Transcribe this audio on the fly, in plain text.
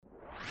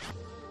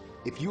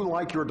If you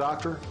like your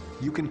doctor,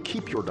 you can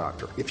keep your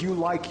doctor. If you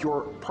like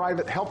your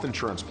private health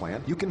insurance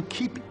plan, you can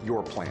keep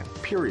your plan,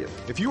 period.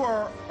 If you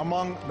are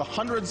among the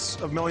hundreds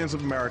of millions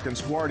of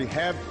Americans who already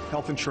have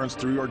health insurance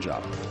through your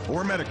job,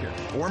 or Medicare,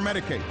 or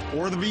Medicaid,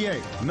 or the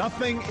VA,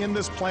 nothing in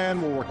this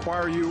plan will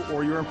require you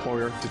or your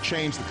employer to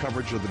change the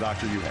coverage of the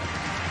doctor you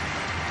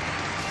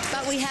have.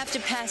 But we have to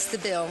pass the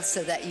bill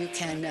so that you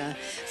can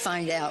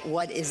find out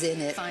what is in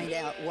it.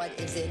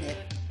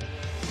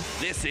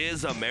 This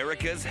is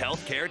America's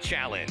Healthcare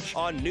Challenge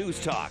on News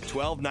Talk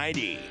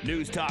 1290,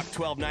 News Talk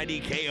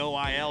 1290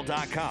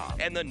 KOIL.com,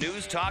 and the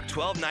News Talk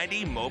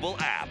 1290 mobile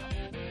app.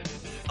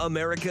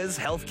 America's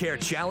Healthcare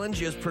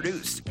Challenge is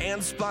produced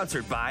and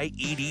sponsored by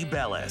E.D.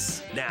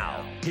 Bellis.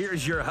 Now,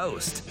 here's your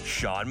host,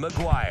 Sean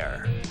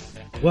McGuire.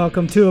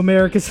 Welcome to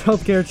America's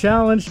Healthcare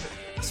Challenge.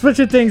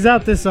 Switching things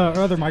out, this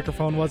other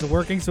microphone wasn't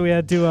working, so we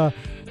had to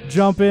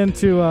jump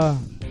into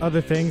other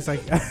things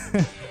like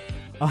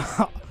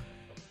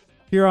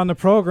here on the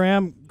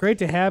program. Great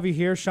to have you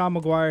here. Sean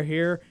McGuire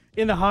here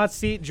in the hot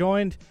seat,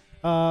 joined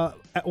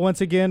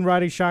once again,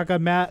 riding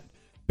shotgun, Matt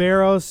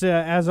Barrows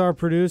as our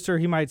producer.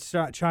 He might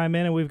chime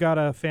in, and we've got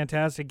a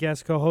fantastic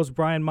guest co-host,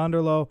 Brian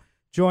Munderloh,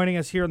 joining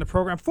us here on the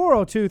program.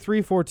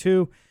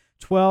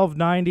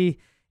 402-342-1290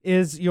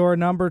 is your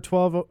number.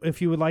 12 if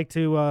you would like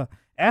to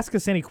ask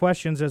us any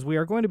questions, as we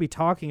are going to be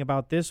talking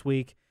about this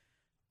week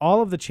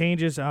all of the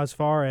changes as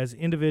far as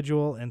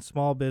individual and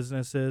small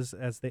businesses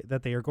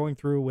that they are going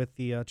through with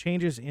the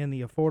changes in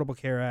the Affordable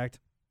Care Act,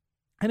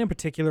 and in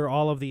particular,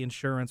 all of the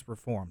insurance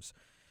reforms.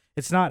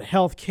 It's not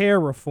health care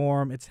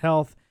reform, it's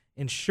health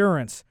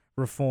insurance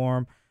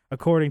reform,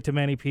 according to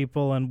many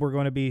people, and we're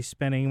going to be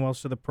spending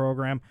most of the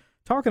program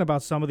talking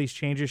about some of these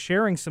changes,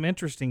 sharing some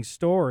interesting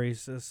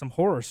stories, some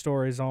horror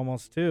stories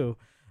almost too,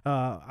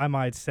 I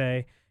might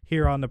say,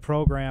 here on the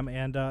program,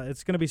 and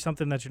it's going to be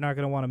something that you're not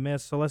going to want to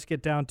miss. So let's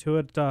get down to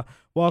it.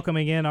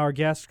 Welcoming in our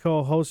guest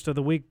co-host of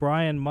the week,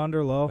 Brian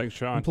Munderloh. Thanks,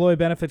 Sean. Employee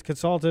benefits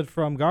consultant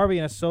from Garvey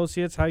and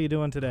Associates. How you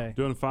doing today?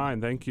 Doing fine,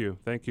 thank you.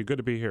 Good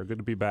to be here. Good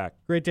to be back.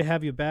 Great to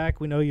have you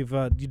back. We know you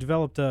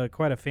developed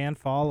quite a fan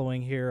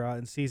following here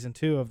in season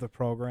 2 of the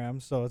program.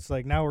 So it's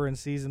like now we're in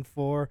season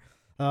 4,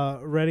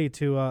 ready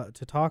to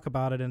talk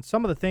about it, and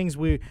some of the things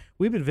we've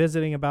been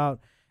visiting about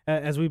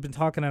as we've been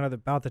talking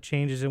about the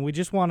changes, and we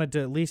just wanted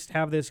to at least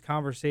have this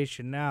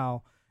conversation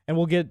now, and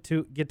we'll get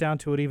down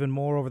to it even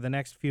more over the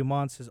next few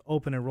months as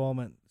open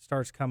enrollment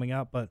starts coming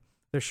up. But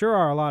there sure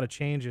are a lot of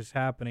changes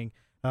happening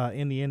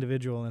in the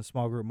individual and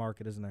small group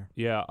market, isn't there?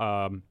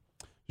 Yeah,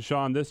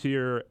 Sean, this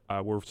year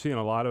we're seeing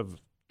a lot of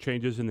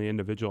changes in the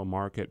individual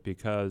market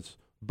because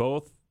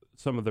both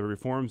some of the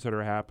reforms that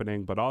are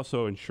happening, but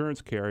also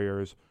insurance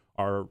carriers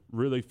are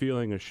really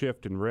feeling a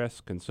shift in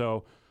risk, and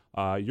so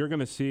you're going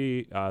to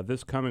see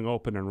this coming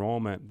open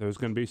enrollment. There's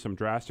going to be some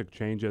drastic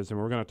changes, and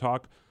we're going to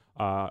talk.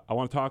 I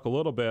want to talk a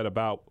little bit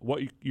about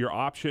what your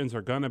options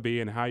are going to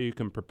be and how you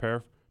can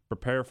prepare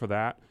for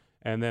that,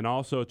 and then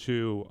also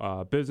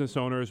to business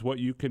owners what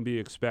you can be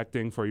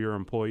expecting for your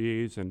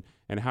employees and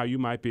how you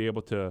might be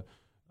able to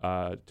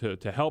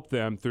help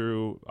them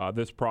through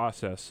this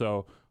process.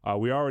 So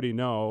we already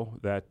know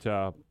that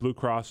Blue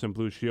Cross and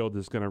Blue Shield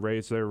is going to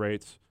raise their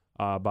rates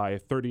by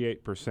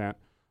 38%.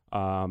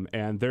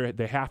 And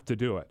they have to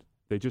do it.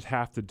 They just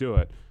have to do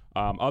it.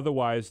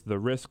 Otherwise, the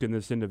risk in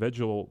this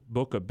individual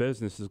book of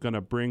business is going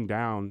to bring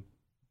down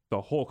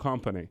the whole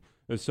company.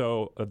 And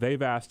so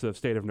they've asked the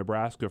state of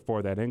Nebraska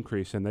for that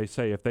increase, and they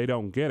say if they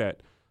don't get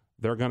it,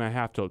 they're going to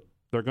have to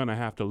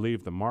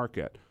leave the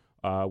market.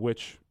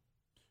 Which,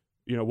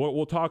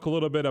 we'll talk a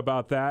little bit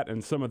about that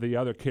and some of the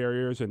other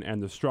carriers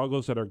and the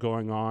struggles that are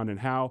going on and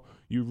how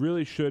you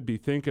really should be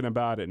thinking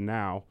about it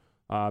now.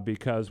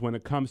 Because when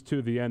it comes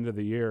to the end of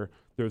the year,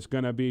 there's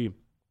going to be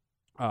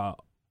a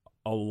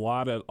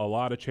lot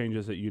of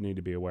changes that you need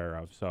to be aware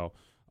of. So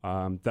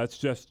that's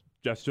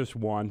just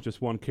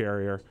one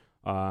carrier,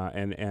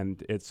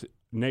 and it's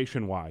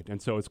nationwide,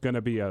 and so it's going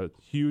to be a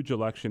huge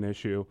election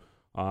issue.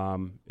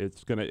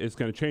 It's going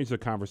to change the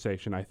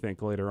conversation, I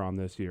think, later on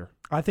this year.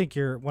 I think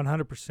you're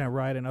 100%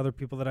 right, and other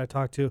people that I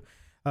talked to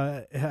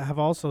have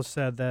also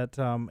said that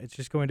it's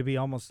just going to be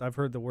almost, I've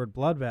heard the word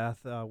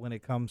bloodbath when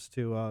it comes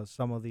to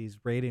some of these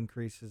rate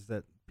increases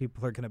that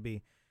people are going to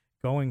be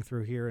going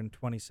through here in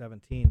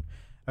 2017,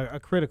 a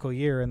critical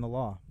year in the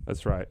law.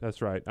 That's right.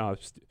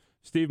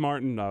 Steve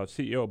Martin,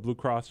 CEO of Blue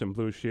Cross and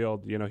Blue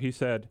Shield, he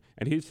said,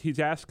 and he's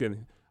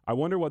asking, I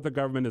wonder what the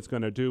government is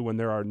going to do when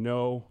there are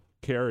no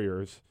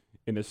carriers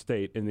in a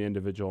state in the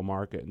individual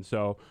market. And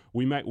so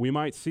we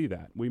might see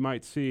that. We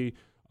might see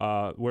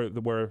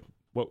where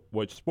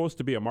what's supposed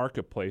to be a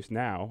marketplace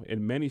now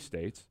in many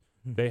states,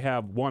 they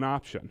have one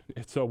option.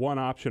 It's a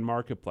one-option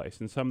marketplace,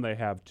 and some they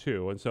have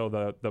two. And so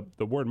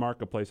the word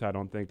marketplace I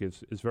don't think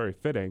is very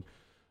fitting.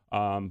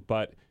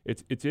 But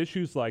it's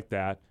issues like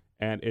that,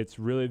 and it's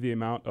really the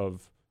amount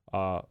of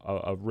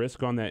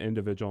risk on that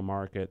individual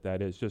market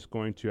that is just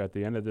going to, at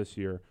the end of this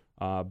year,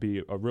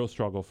 be a real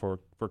struggle for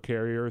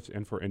carriers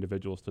and for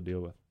individuals to deal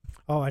with.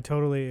 Oh, I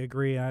totally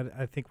agree.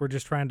 I think we're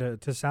just trying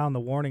to sound the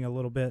warning a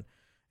little bit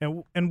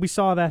And we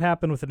saw that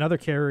happen with another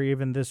carrier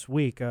even this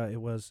week.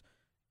 It was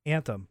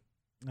Anthem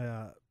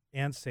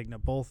and Cigna,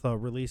 both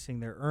releasing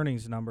their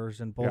earnings numbers,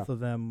 and both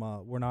of them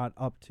were not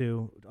up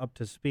to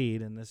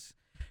speed. And this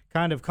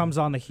kind of comes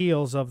on the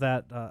heels of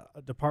that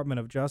Department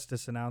of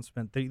Justice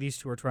announcement. These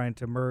two are trying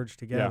to merge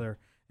together,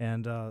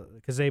 and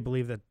because they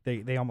believe that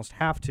they almost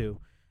have to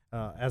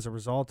as a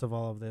result of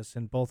all of this,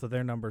 and both of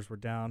their numbers were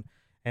down.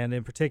 And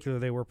in particular,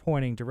 they were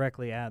pointing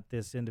directly at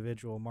this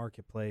individual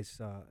marketplace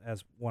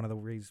as one of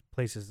the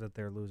places that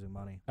they're losing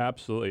money.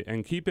 Absolutely.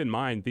 And keep in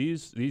mind,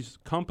 these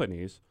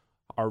companies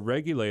are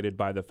regulated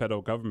by the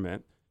federal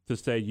government to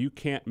say you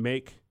can't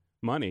make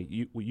money.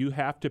 You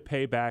have to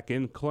pay back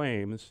in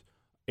claims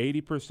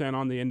 80%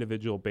 on the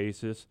individual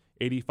basis,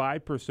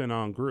 85%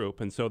 on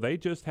group. And so they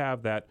just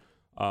have that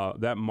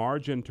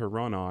margin to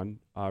run on,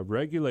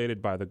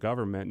 regulated by the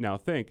government. Now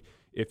think,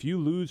 if you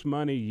lose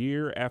money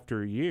year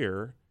after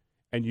year,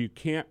 and you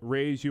can't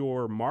raise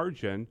your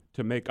margin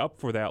to make up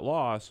for that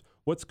loss,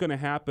 what's going to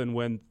happen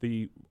when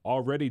the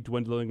already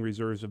dwindling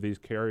reserves of these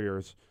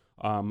carriers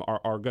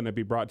are going to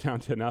be brought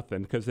down to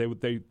nothing? Because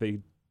they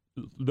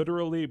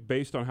literally,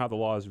 based on how the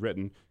law is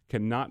written,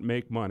 cannot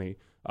make money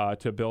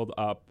to build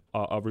up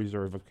a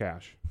reserve of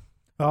cash.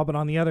 Well, but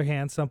on the other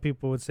hand, some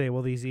people would say,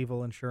 well, these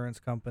evil insurance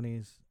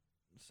companies,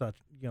 such,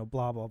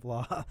 blah, blah,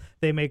 blah,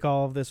 they make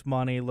all of this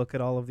money. Look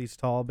at all of these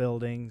tall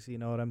buildings. You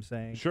know what I'm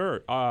saying?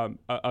 Sure.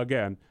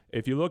 Again,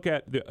 if you look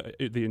at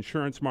the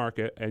insurance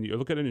market and you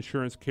look at an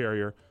insurance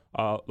carrier,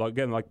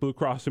 again, like Blue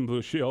Cross and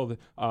Blue Shield,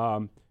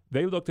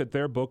 they looked at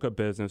their book of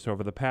business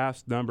over the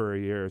past number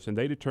of years, and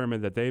they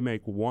determined that they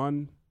make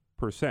 1%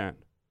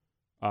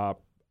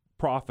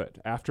 profit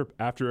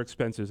after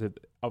expenses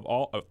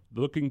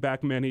looking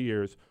back many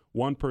years,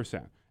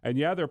 1%. And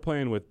yeah, they're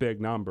playing with big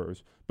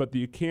numbers, but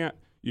you can't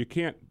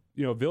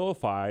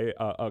vilify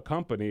a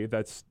company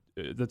that's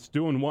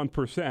doing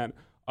 1%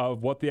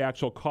 of what the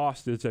actual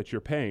cost is that you're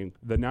paying.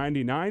 The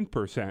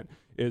 99%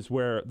 is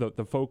where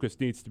the focus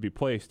needs to be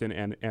placed,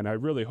 and I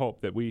really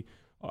hope that we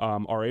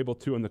are able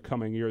to, in the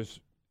coming years,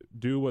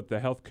 do what the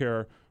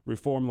healthcare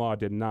reform law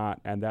did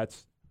not, and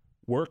that's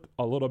work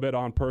a little bit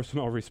on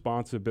personal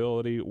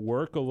responsibility,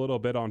 work a little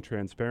bit on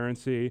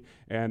transparency,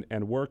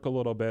 and work a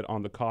little bit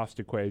on the cost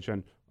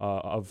equation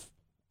of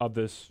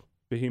this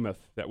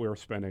behemoth that we're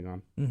spending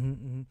on. Mm-hmm,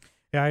 mm-hmm.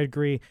 Yeah, I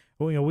agree.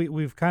 Well,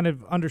 we've kind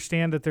of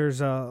understand that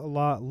there's a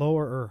lot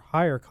lower or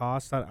higher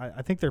costs.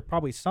 I think there are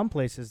probably some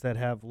places that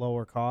have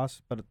lower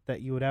costs, but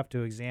that you would have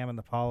to examine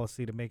the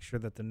policy to make sure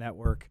that the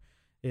network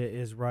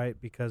is right,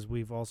 because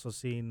we've also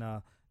seen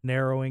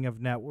narrowing of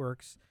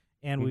networks,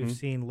 and we've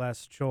seen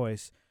less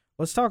choice.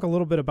 Let's talk a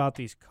little bit about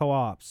these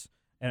co-ops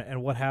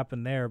and what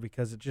happened there,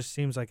 because it just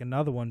seems like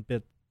another one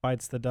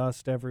bites the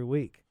dust every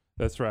week.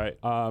 That's right.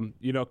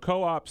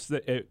 Co-ops,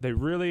 it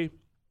really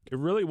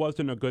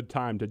wasn't a good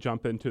time to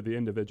jump into the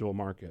individual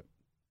market.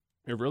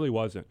 It really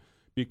wasn't,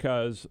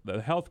 because the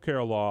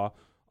healthcare law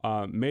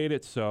made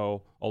it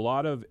so a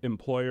lot of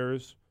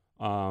employers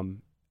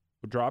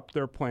dropped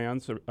their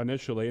plans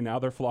initially. Now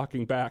they're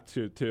flocking back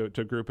to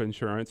group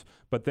insurance.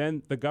 But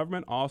then the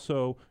government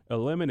also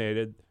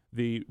eliminated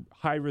the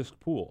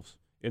high-risk pools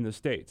in the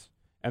states.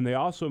 And they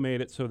also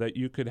made it so that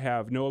you could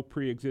have no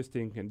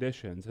pre-existing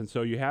conditions. And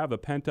so you have a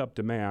pent-up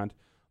demand.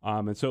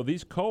 And so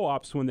these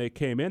co-ops, when they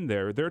came in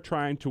there, they're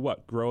trying to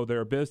grow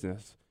their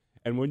business.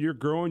 And when you're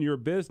growing your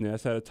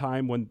business at a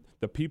time when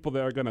the people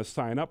that are going to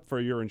sign up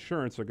for your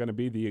insurance are going to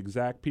be the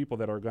exact people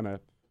that are going to,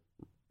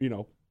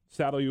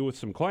 saddle you with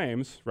some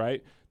claims,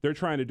 right? They're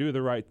trying to do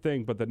the right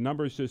thing, but the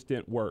numbers just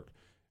didn't work.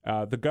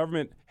 The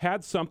government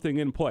had something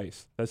in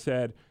place that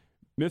said,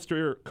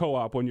 Mr.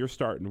 Co-op, when you're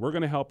starting, we're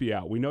going to help you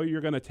out. We know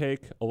you're going to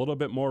take a little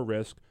bit more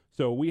risk,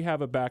 so we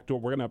have a backdoor.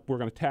 We're going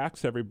to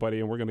tax everybody,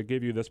 and we're going to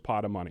give you this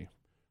pot of money,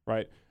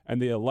 right?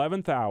 And the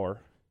 11th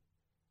hour,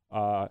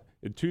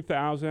 in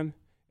 2014,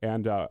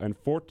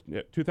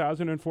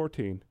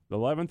 the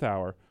 11th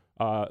hour,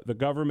 the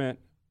government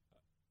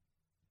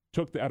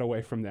took that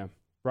away from them,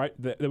 right?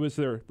 It was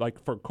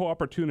for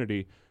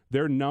Co-Opportunity,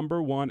 their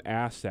number one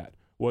asset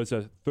was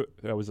I think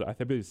it was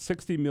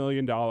 $60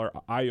 million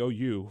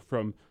IOU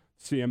from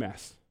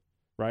CMS,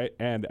 right?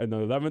 And in the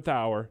 11th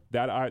hour,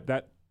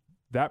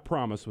 that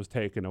promise was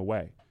taken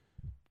away.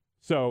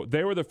 So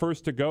they were the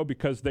first to go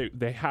because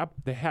they had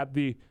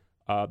the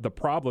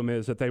problem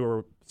is that they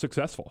were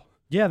successful.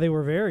 Yeah, they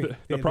were very.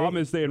 The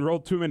problem is they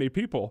enrolled too many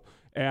people,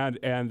 and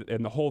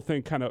the whole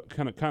thing kind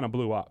of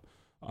blew up.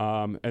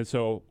 And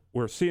so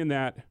we're seeing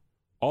that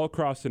all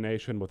across the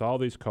nation with all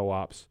these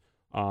co-ops.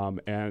 I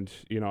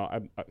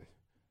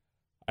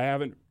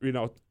haven't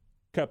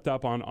kept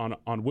up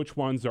on which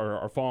ones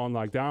are falling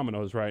like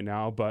dominoes right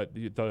now, but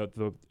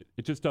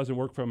it just doesn't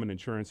work from an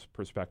insurance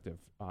perspective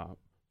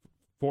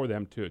for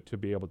them to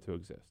be able to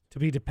exist. To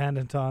be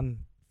dependent on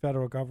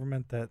federal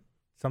government that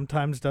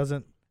sometimes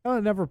doesn't. Oh,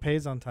 it never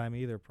pays on time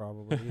either,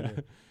 probably.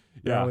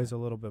 They're always a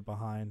little bit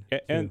behind.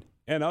 And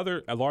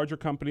other larger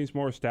companies,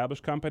 more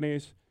established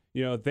companies,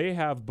 they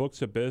have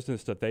books of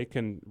business that they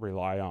can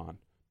rely on.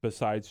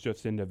 besides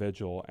just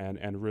individual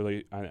and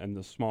really and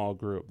the small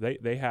group.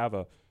 They have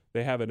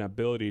an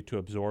ability to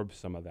absorb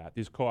some of that.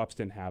 These co-ops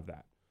didn't have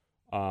that,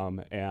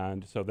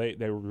 and so they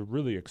were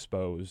really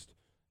exposed.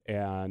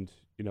 And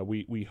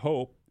we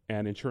hope,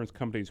 and insurance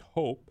companies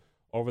hope,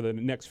 over the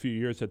next few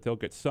years that they'll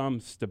get some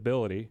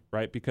stability,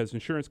 right? Because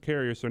insurance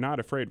carriers are not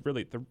afraid,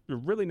 they're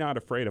really not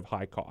afraid of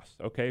high costs,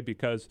 okay?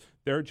 Because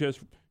they're just,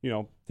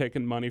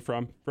 taking money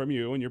from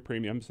you and your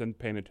premiums and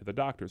paying it to the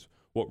doctors.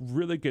 What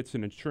really gets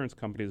an insurance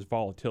company is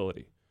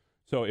volatility.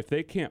 So if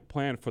they can't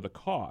plan for the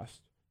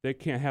cost, they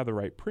can't have the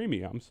right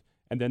premiums,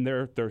 and then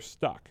they're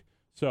stuck.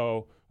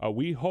 So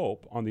we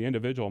hope on the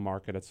individual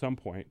market at some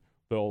point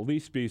there'll at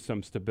least be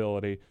some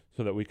stability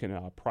so that we can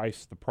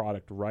price the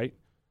product right,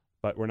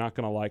 but we're not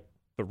going to like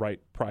the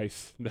right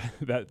price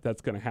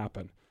that's going to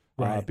happen,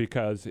 right?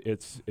 Because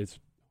it's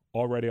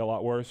already a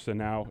lot worse, and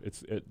now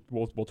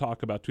we'll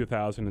talk about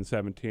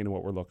 2017 and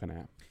what we're looking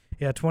at.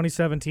 Yeah,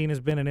 2017 has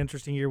been an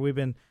interesting year. We've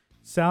been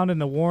sounding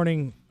the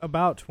warning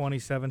about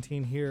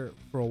 2017 here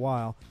for a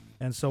while,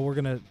 and so we're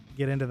going to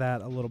get into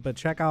that a little bit.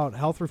 Check out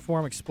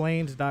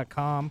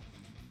healthreformexplained.com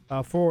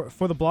for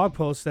the blog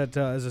post that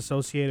is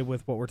associated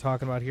with what we're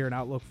talking about here, an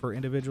outlook for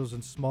individuals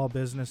and small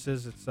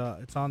businesses.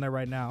 It's on there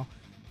right now.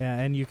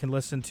 And you can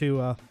listen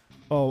to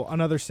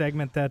another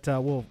segment that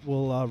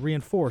will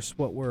reinforce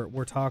what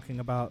we're talking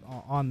about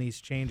on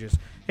these changes.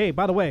 Hey,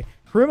 by the way,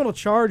 criminal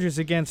charges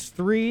against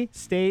 3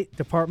 state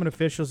department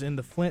officials in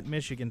the Flint,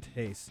 Michigan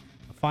case.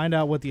 I'll find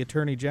out what the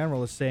Attorney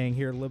General is saying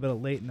here a little bit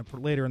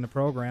later in the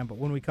program. But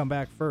when we come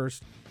back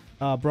first,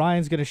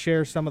 Brian's going to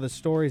share some of the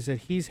stories that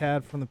he's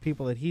had from the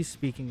people that he's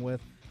speaking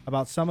with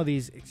about some of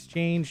these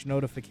exchange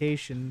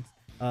notification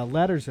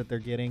letters that they're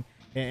getting,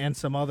 and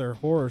some other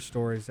horror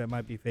stories that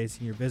might be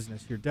facing your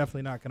business. You're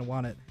definitely not going to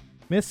want to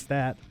miss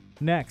that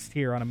next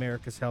here on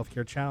America's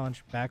Healthcare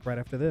Challenge. Back right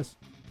after this.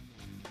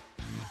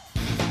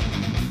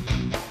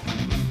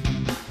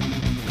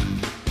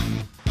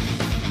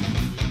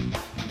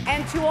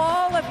 And to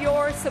all of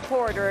your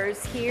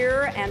supporters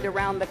here and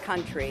around the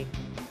country,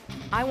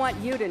 I want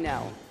you to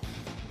know,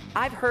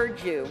 I've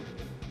heard you.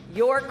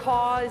 Your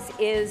cause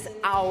is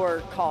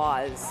our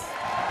cause.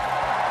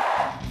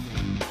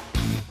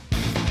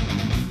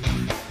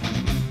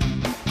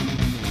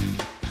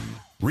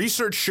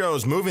 Research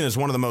shows moving is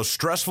one of the most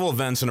stressful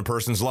events in a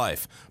person's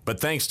life. But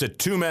thanks to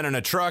 2 Men and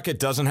a Truck, it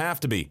doesn't have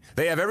to be.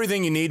 They have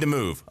everything you need to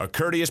move. A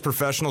courteous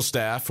professional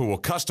staff who will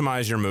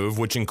customize your move,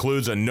 which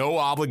includes a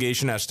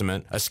no-obligation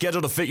estimate, a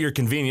schedule to fit your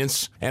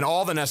convenience, and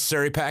all the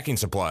necessary packing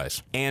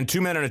supplies. And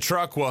 2 Men and a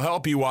Truck will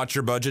help you watch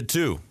your budget,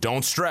 too.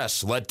 Don't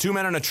stress. Let 2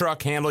 Men and a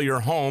Truck handle your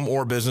home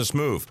or business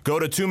move. Go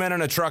to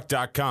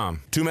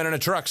 2menandatruck.com. 2 Men and a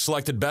Truck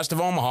selected Best of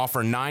Omaha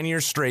for 9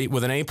 years straight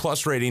with an A+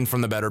 rating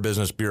from the Better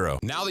Business Bureau.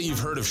 Now that you've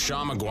heard of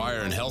Sean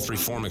McGuire and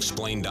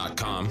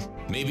HealthReformExplained.com,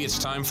 maybe it's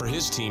time for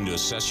his team to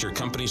assess your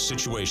company's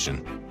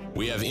situation.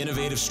 We have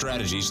innovative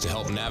strategies to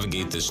help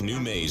navigate this new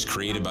maze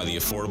created by the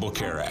Affordable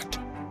Care Act.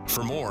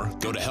 For more,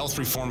 go to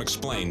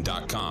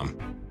HealthReformExplained.com.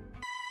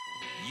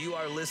 You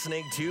are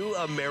listening to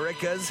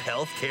America's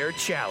Healthcare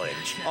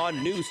Challenge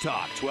on News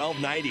Talk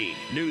 1290,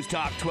 News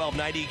Talk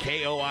 1290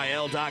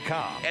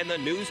 KOIL.com, and the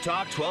News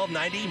Talk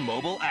 1290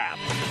 mobile app.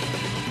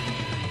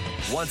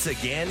 Once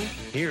again,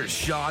 here's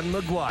Sean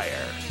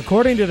McGuire.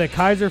 According to the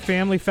Kaiser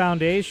Family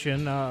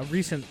Foundation, a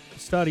recent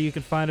study, you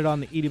can find it on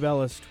the Edie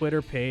Bellis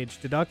Twitter page,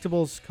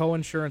 deductibles,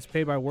 coinsurance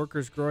paid by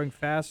workers growing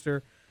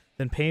faster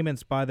than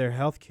payments by their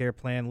health care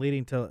plan,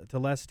 leading to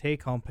less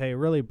take-home pay,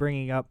 really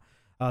bringing up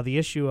the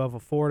issue of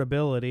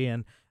affordability.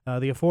 And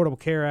the Affordable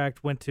Care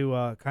Act went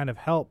to kind of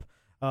help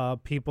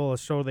people,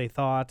 so they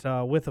thought,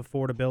 with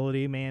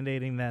affordability,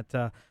 mandating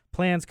that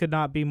plans could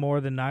not be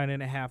more than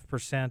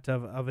 9.5%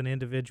 of an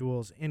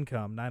individual's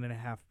income.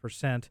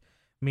 9.5%,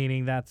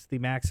 meaning that's the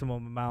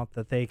maximum amount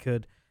that they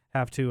could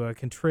have to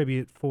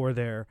contribute for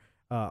their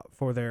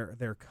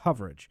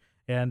coverage.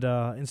 And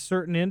in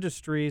certain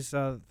industries,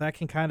 that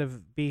can kind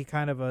of be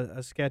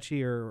a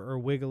sketchy or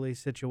wiggly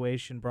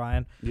situation,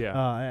 Brian.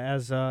 Yeah.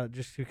 As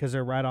just because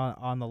they're right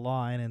on the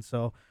line, and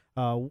so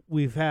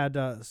we've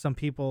had some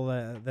people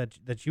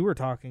that you were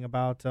talking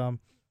about.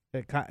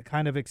 That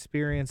kind of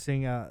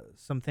experiencing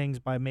some things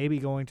by maybe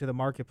going to the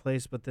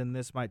marketplace, but then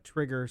this might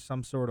trigger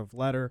some sort of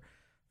letter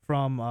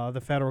from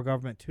the federal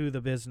government to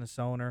the business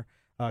owner.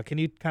 Can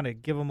you kind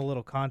of give them a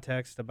little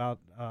context about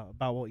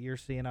what you're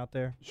seeing out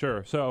there?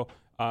 Sure. So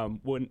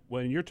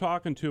when you're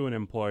talking to an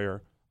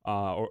employer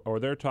or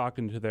they're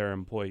talking to their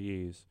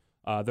employees,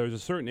 there's a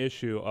certain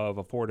issue of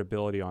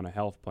affordability on a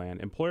health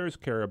plan. Employers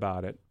care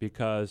about it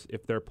because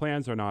if their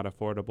plans are not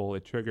affordable,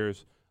 it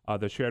triggers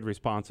the shared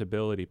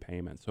responsibility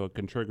payment, so it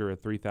can trigger a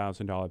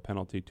 $3,000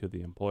 penalty to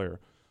the employer.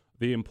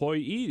 The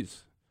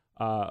employees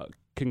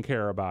can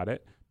care about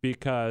it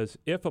because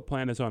if a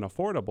plan is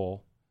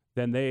unaffordable,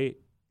 then they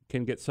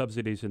can get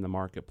subsidies in the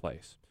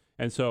marketplace.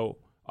 And so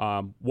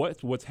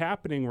what's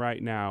happening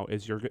right now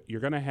is you're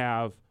going to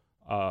have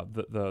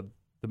the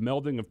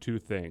melding of two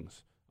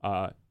things.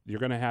 You're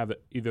going to have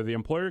either the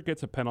employer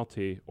gets a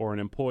penalty or an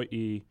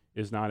employee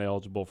is not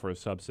eligible for a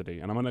subsidy.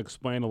 And I'm going to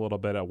explain a little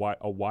bit of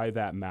why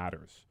that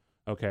matters.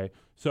 Okay,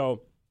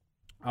 so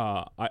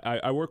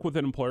I work with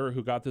an employer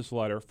who got this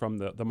letter from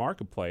the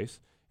marketplace,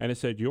 and it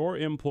said your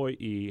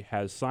employee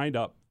has signed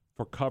up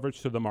for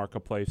coverage to the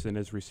marketplace and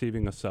is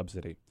receiving a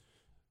subsidy,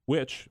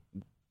 which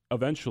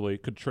eventually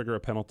could trigger a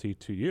penalty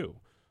to you.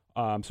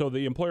 So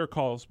the employer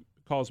calls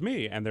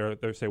me and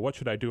they say, what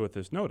should I do with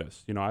this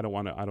notice? I don't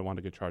want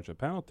to get charged a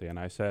penalty. And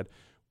I said,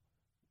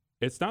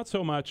 it's not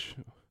so much,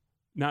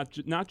 not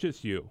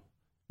just you,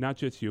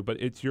 but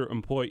it's your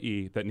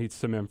employee that needs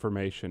some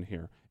information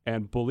here.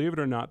 And believe it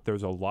or not,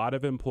 there's a lot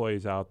of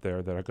employees out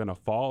there that are going to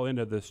fall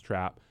into this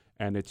trap,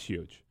 and it's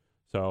huge.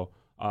 So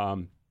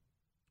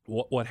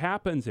what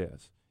happens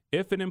is,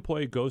 if an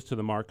employee goes to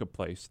the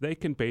marketplace, they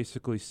can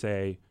basically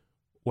say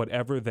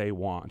whatever they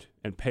want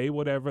and pay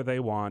whatever they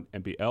want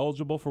and be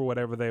eligible for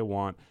whatever they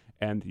want.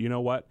 And you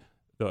know what?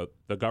 The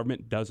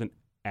government doesn't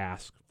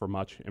ask for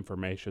much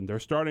information. They're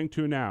starting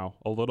to now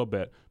a little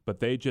bit, but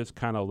they just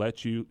kind of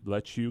let you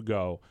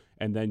go.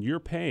 And then you're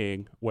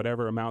paying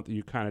whatever amount that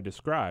you kind of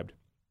described.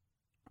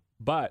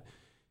 But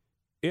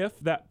if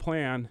that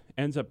plan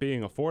ends up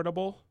being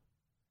affordable,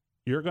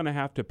 you're going to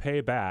have to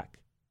pay back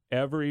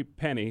every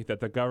penny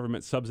that the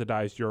government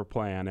subsidized your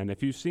plan. And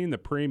if you've seen the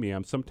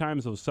premium,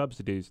 sometimes those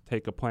subsidies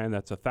take a plan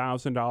that's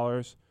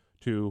 $1,000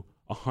 to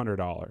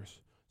 $100.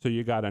 So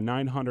you got a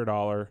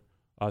 $900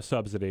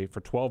 subsidy for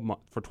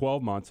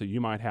 12 months that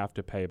you might have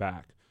to pay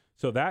back.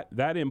 So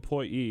that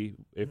employee,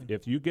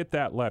 if you get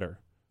that letter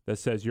that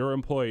says your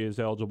employee is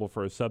eligible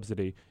for a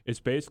subsidy,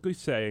 it's basically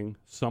saying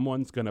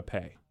someone's going to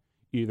pay.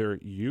 Either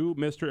you,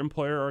 Mr.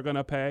 Employer, are going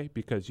to pay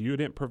because you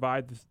didn't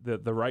provide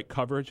the right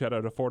coverage at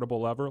an affordable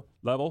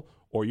level,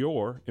 or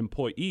your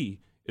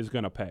employee is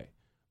going to pay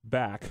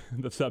back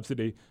the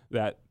subsidy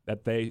that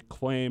they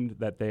claimed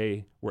that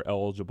they were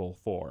eligible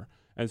for.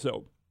 And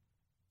so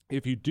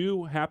if you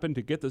do happen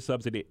to get the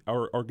subsidy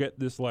or get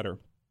this letter,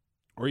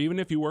 or even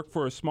if you work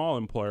for a small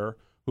employer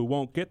who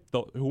won't get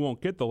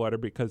the letter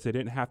because they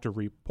didn't have to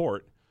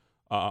report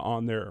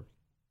on their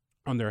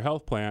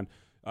health plan,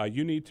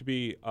 you need to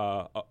be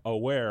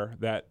aware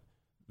that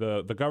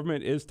the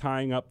government is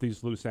tying up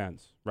these loose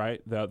ends, right?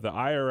 The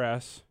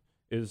IRS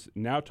is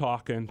now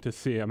talking to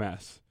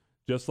CMS,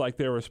 just like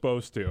they were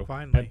supposed to.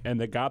 Finally. And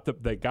they got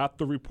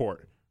the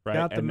report,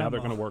 right? And now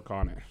they're going to work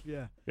on it.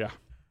 Yeah.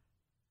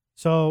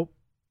 So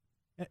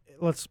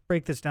let's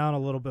break this down a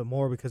little bit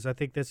more, because I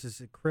think this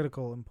is a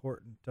critical,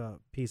 important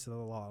piece of the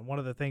law. And one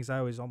of the things I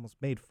always almost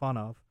made fun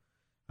of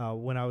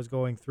when I was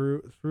going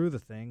through the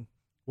thing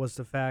was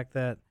the fact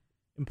that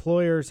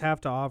employers have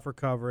to offer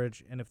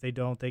coverage, and if they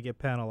don't, they get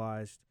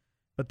penalized.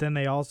 But then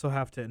they also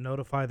have to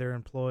notify their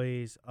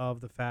employees of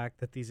the fact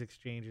that these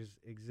exchanges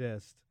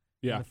exist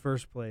in the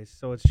first place.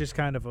 So it's just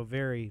kind of a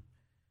very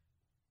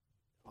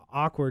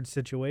awkward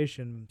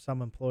situation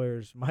some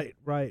employers might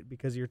write,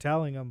 because you're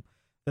telling them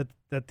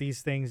that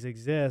these things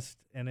exist,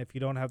 and if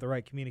you don't have the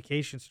right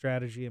communication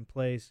strategy in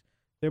place,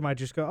 they might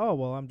just go, oh,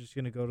 well, I'm just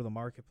going to go to the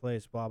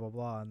marketplace, blah, blah,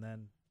 blah, and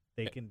then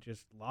they can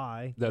just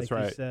lie, That's like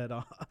right. you said,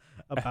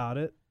 about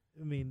it.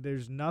 I mean,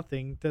 there's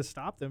nothing to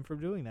stop them from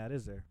doing that,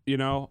 is there? They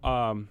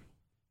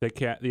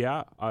can't.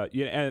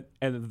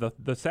 And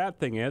the sad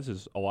thing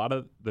is a lot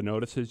of the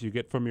notices you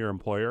get from your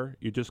employer,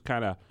 you just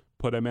kind of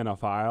put them in a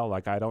file.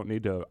 Like, I don't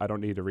need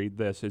to read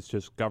this. It's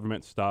just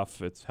government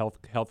stuff. It's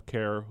health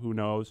care. Who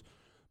knows?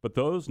 But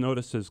those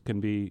notices can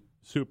be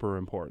super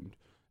important.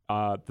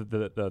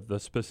 The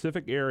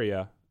specific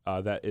area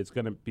that is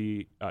going to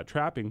be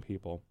trapping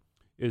people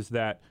is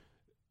that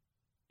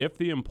if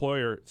the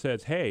employer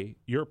says, hey,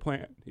 your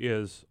plan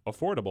is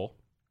affordable,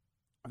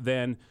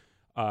 then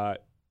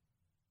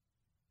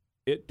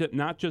it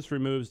not just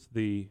removes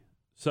the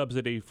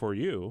subsidy for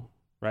you,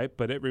 right?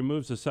 But it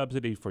removes the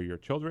subsidy for your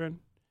children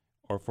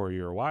or for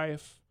your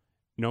wife,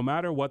 no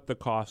matter what the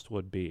cost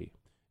would be.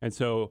 And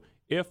so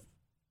if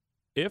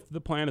the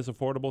plan is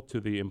affordable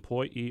to the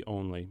employee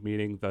only,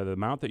 meaning the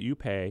amount that you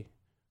pay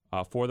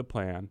for the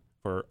plan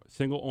for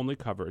single-only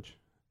coverage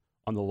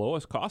on the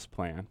lowest cost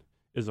plan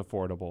is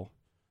affordable,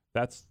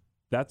 that's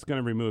going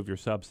to remove your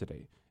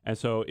subsidy. And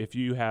so if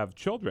you have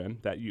children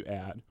that you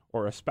add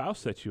or a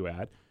spouse that you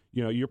add,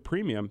 your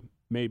premium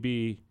may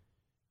be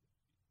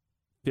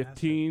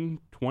 15,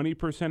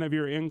 20% of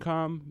your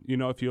income.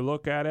 If you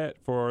look at it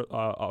for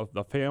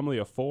a family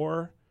of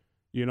four,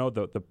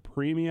 the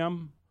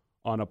premium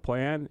on a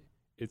plan,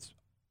 it's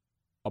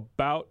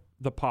about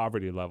the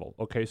poverty level.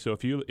 Okay, so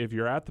if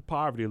you're at the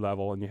poverty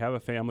level and you have a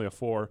family of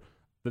four,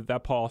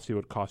 that policy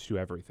would cost you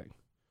everything.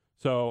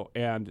 So,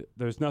 and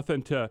there's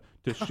nothing to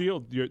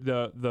shield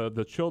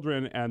the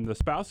children and the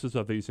spouses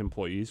of these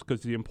employees,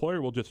 because the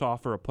employer will just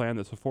offer a plan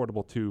that's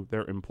affordable to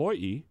their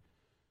employee,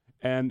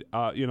 and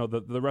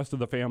the rest of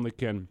the family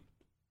can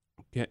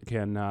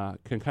kind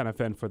of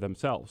fend for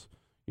themselves.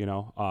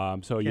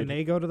 So can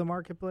they go to the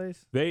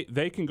marketplace?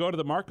 They can go to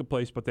the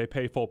marketplace, but they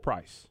pay full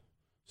price.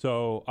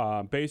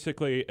 So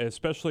basically,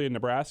 especially in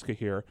Nebraska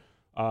here,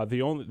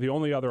 the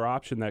only other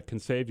option that can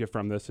save you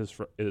from this is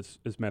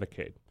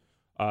Medicaid.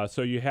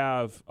 So you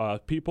have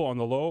people on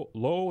the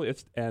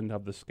lowest end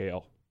of the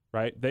scale,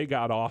 right? They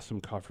got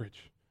awesome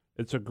coverage.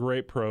 It's a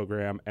great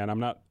program, and I'm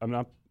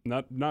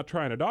not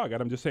trying to dog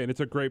it. I'm just saying it's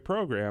a great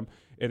program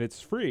and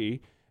it's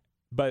free.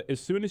 But as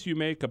soon as you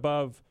make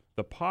above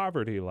the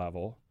poverty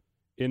level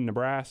in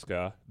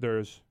Nebraska,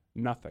 there's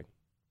nothing.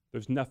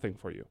 There's nothing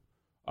for you.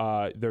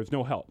 There's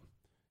no help.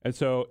 And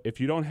so if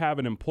you don't have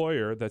an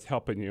employer that's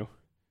helping you,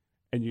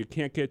 and you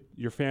can't get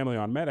your family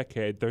on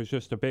Medicaid, there's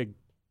just a big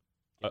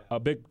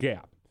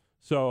gap.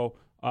 So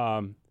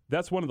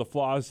that's one of the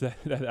flaws that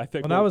I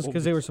think. Well, that was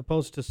because they were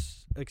supposed to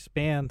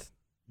expand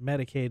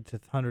Medicaid to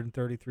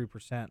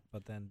 133%,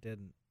 but then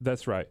didn't.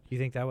 That's right. You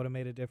think that would have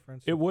made a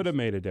difference? It would have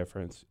made a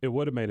difference. It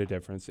would have made a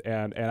difference.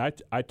 And I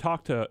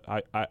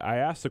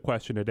asked the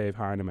question to Dave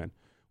Heineman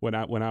when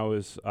I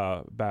was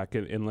back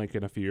in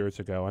Lincoln a few years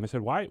ago, and I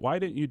said, why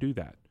didn't you do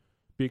that?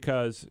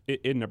 Because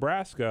in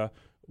Nebraska,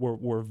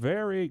 we're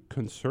very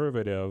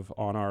conservative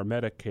on our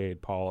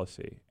Medicaid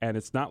policy, and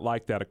it's not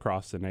like that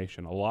across the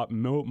nation.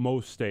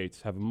 Most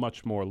states have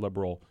much more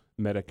liberal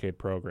Medicaid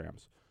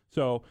programs.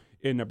 So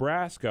in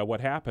Nebraska, what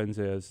happens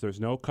is there's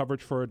no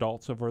coverage for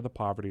adults over the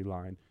poverty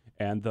line,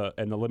 and the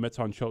limits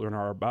on children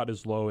are about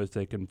as low as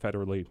they can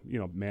federally,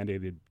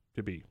 mandated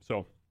to be.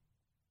 So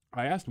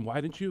I asked him, why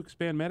didn't you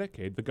expand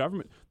Medicaid?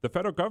 The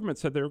federal government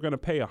said they were going to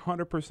pay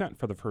 100%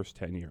 for the first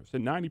 10 years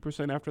and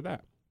 90% after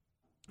that.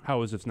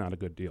 How is this not a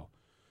good deal?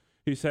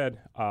 He said,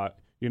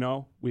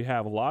 we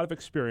have a lot of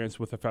experience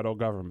with the federal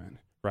government,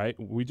 right?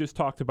 We just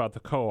talked about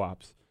the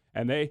co-ops,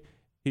 and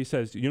he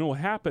says, what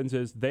happens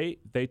is they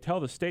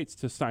tell the states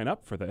to sign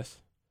up for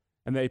this,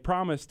 and they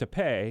promise to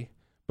pay,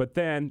 but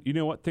then,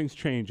 things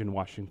change in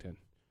Washington.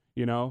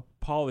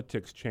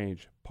 Politics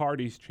change,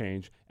 parties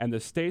change, and the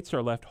states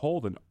are left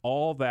holding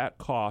all that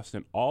cost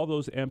and all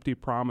those empty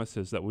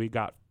promises that we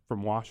got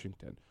from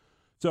Washington.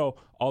 So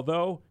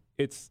although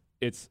it's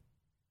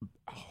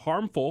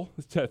harmful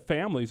to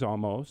families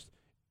almost,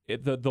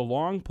 the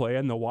long play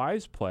and the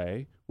wise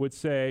play would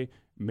say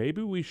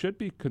maybe we should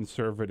be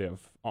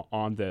conservative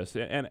on this.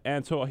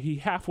 And so he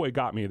halfway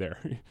got me there.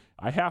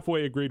 I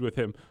halfway agreed with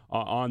him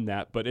on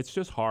that, but it's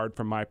just hard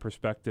from my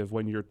perspective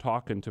when you're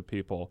talking to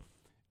people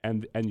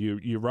and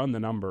you run the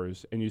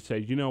numbers and you say,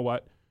 you know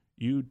what,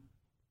 you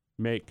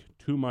make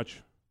too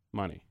much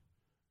money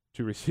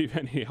to receive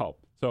any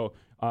help. So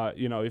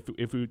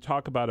if we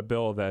talk about a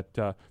bill that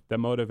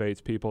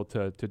motivates people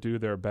to do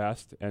their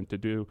best and to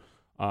do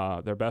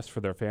their best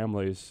for their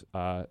families,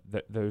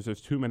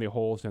 there's too many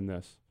holes in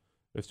this.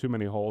 There's too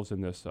many holes in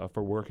this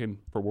for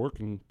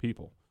working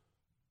people.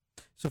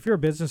 So if you're a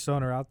business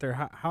owner out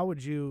there, how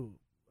would you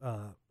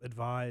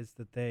advise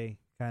that they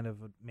kind of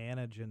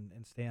manage and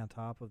stay on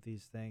top of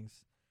these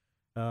things?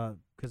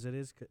 Because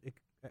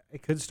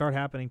it could start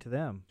happening to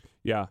them.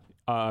 Yeah.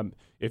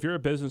 If you're a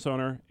business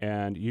owner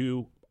and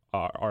you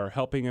are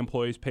helping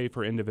employees pay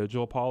for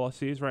individual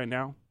policies right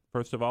now,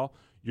 first of all,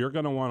 you're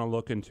going to want to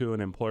look into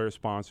an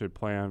employer-sponsored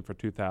plan for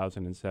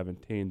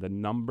 2017. The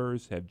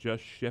numbers have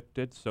just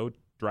shifted so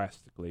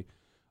drastically.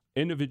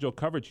 Individual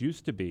coverage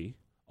used to be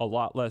a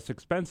lot less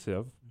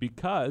expensive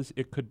because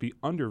it could be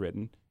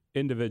underwritten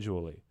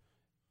individually.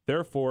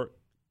 Therefore,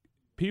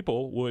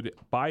 people would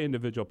buy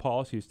individual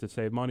policies to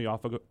save money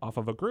off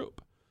of a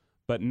group.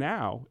 But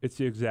now it's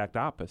the exact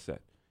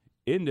opposite.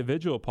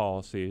 Individual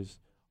policies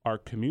are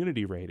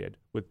community rated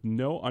with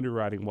no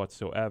underwriting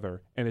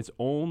whatsoever, and it's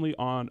only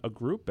on a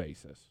group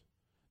basis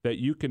that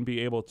you can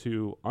be able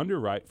to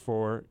underwrite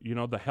for,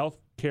 the health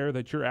care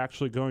that you're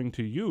actually going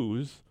to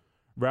use,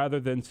 rather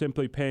than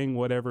simply paying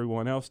what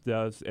everyone else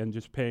does and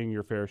just paying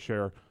your fair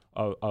share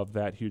of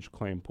that huge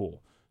claim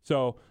pool.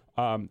 So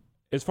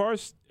as far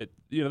as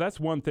that's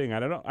one thing. I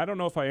don't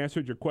know if I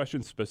answered your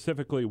question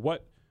specifically.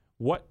 What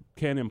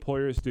can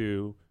employers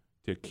do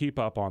to keep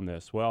up on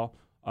this? Well,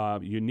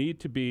 you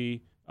need to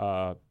be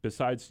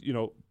besides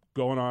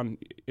going on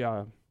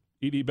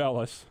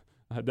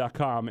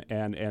edbellis.com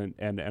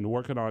and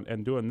working on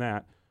and doing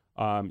that.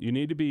 You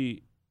need to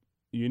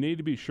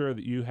be sure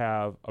that you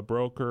have a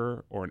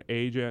broker or an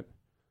agent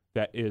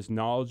that is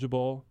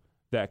knowledgeable,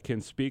 that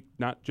can speak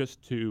not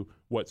just to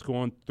what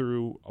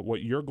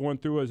you're going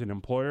through as an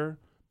employer,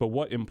 but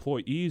what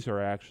employees are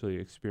actually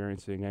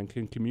experiencing and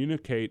can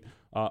communicate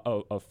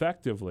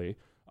effectively.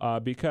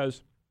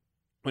 Because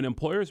when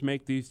employers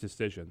make these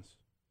decisions,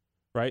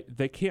 right,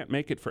 they can't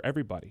make it for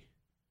everybody.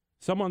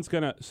 Someone's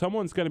gonna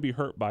be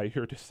hurt by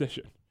your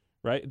decision,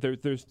 right?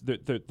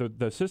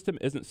 The system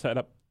isn't set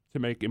up to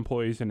make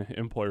employees and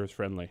employers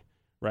friendly,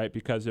 right?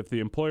 Because if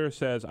the employer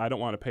says, I don't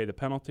want to pay the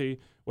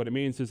penalty, what it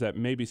means is that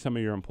maybe some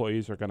of your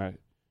employees are going to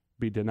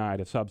be denied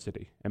a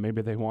subsidy, and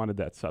maybe they wanted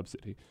that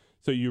subsidy.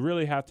 So you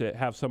really have to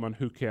have someone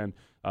who can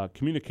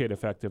communicate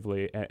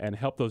effectively and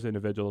help those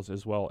individuals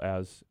as well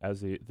as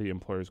the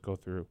employers go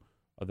through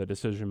the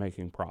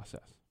decision-making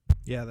process.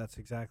 Yeah, that's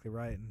exactly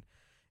right. And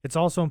it's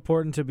also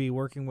important to be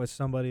working with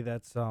somebody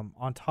that's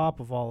on top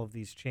of all of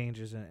these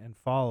changes and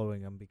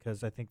following them,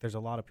 because I think there's a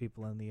lot of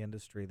people in the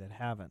industry that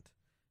haven't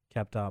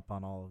kept up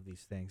on all of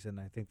these things, and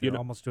I think they're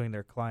almost doing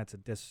their clients a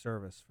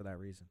disservice for that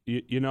reason.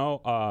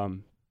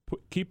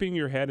 Keeping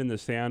your head in the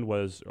sand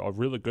was a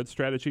really good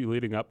strategy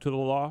leading up to the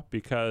law,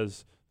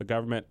 because the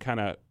government kind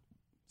of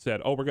said,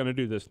 oh, we're going to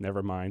do this,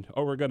 never mind.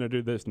 Oh, we're going to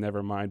do this,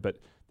 never mind. But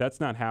that's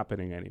not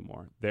happening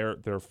anymore.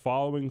 They're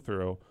following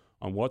through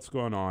on what's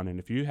going on, and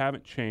if you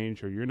haven't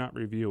changed or you're not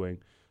reviewing,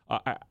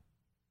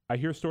 I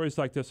hear stories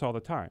like this all the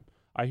time.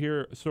 I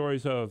hear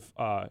stories of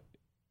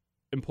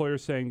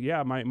employers saying,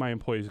 yeah, my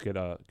employees get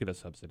a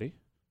subsidy.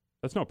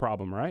 That's no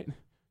problem, right?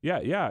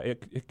 Yeah,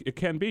 it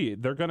can be.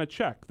 They're going to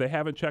check. They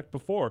haven't checked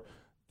before.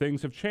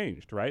 Things have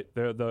changed, right?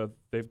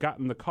 They've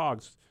gotten the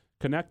cogs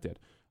connected.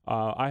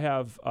 I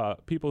have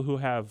people who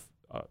have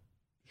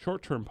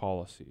short-term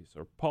policies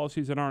or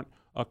policies that aren't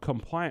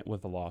compliant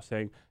with the law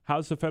saying,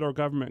 how's the federal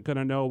government going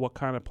to know what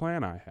kind of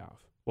plan I have?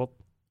 Well,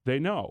 they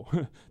know.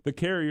 The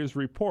carriers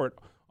report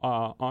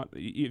on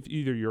if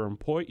either your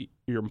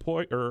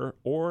employer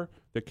or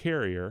the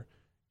carrier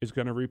is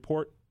going to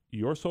report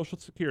your Social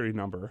Security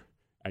number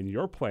and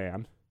your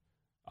plan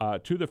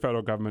to the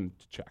federal government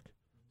to check.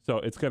 So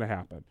it's going to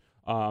happen.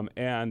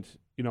 And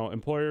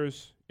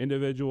employers,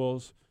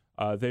 individuals,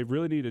 they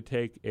really need to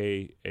take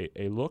a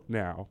look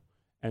now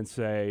and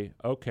say,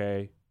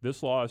 okay,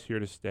 this law is here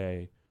to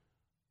stay.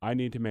 I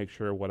need to make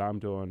sure what I'm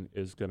doing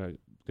is gonna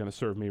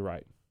serve me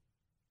right.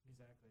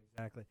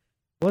 Exactly.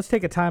 Well, let's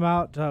take a time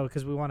out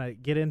because we want to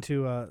get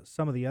into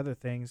some of the other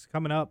things.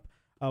 Coming up,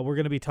 we're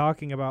going to be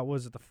talking about,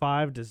 was it the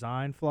 5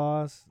 design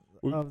flaws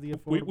of the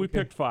Affordable We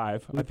picked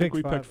 5. I think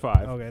we picked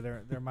 5. Okay,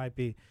 there might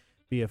be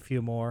a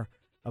few more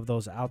of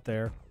those out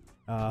there.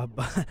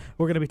 But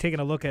we're going to be taking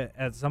a look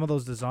at some of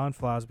those design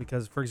flaws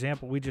because, for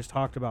example, we just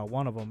talked about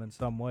one of them in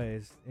some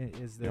ways,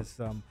 is this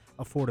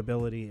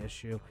affordability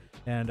issue.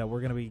 And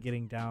we're going to be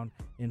getting down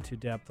into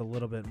depth a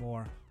little bit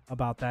more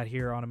about that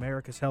here on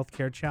America's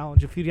Healthcare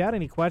Challenge. If you got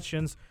any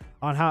questions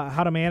on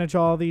how to manage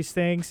all these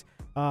things,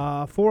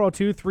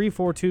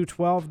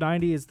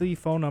 402-342-1290 is the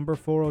phone number,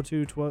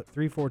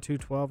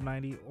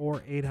 402-342-1290 or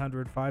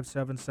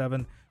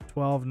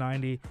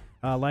 800-577-1290.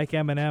 Like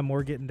Eminem,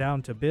 we're getting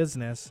down to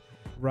business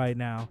right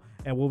now,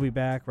 and we'll be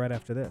back right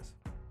after this.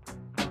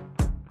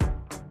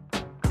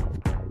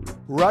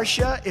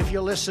 Russia, if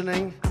you're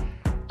listening,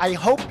 I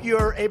hope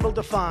you're able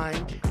to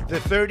find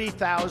the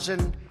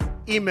 30,000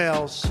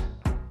 emails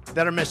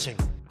that are missing.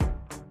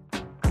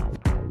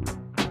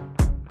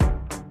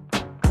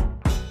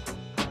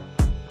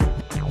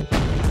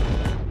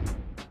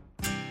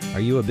 Are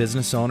you a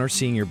business owner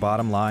seeing your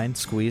bottom line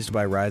squeezed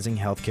by rising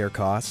healthcare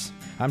costs?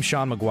 I'm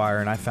Sean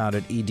McGuire, and I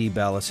founded E.D.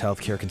 Bellis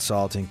Healthcare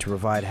Consulting to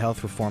provide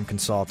health reform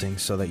consulting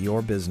so that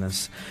your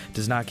business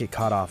does not get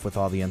caught off with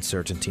all the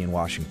uncertainty in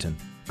Washington.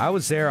 I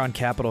was there on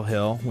Capitol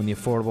Hill when the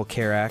Affordable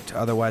Care Act,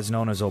 otherwise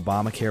known as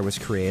Obamacare, was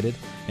created,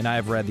 and I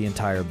have read the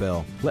entire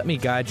bill. Let me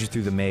guide you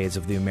through the maze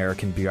of the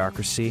American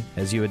bureaucracy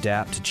as you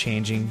adapt to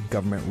changing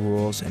government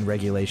rules and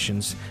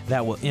regulations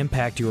that will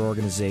impact your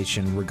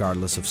organization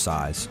regardless of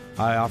size.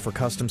 I offer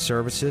custom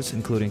services,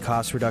 including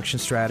cost reduction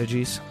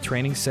strategies,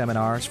 training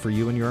seminars for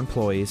you and your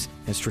employees,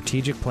 and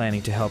strategic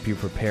planning to help you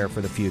prepare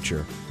for the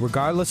future.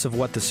 Regardless of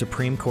what the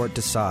Supreme Court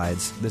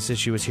decides, this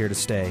issue is here to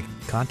stay.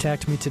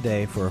 Contact me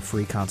today for a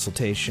free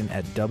consultation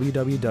at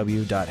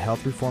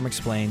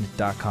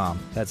www.healthreformexplained.com.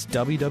 That's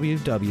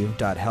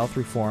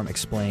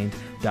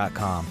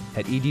www.healthreformexplained.com.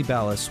 At E.D.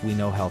 Bellis, we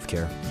know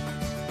healthcare.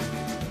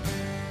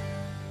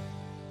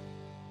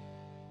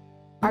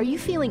 Are you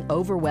feeling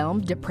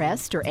overwhelmed,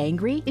 depressed, or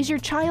angry? Is your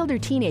child or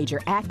teenager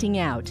acting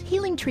out?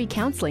 Healing Tree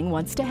Counseling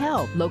wants to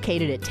help.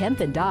 Located at 10th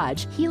and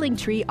Dodge, Healing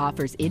Tree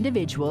offers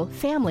individual,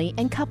 family,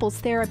 and couples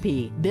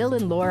therapy. Bill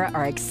and Laura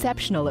are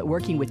exceptional at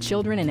working with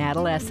children and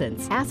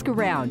adolescents. Ask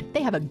around.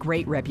 They have a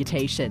great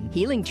reputation.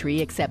 Healing Tree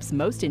accepts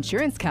most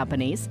insurance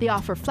companies. They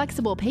offer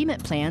flexible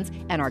payment plans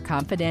and are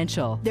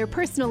confidential. Their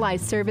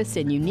personalized service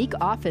and unique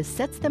office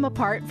sets them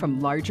apart from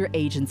larger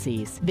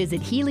agencies. Visit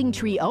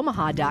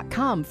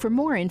HealingTreeOmaha.com for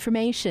more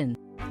information.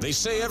 They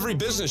say every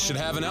business should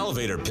have an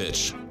elevator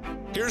pitch.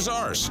 Here's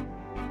ours.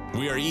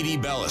 We are E.D.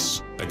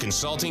 Bellis, a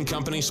consulting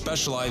company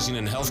specializing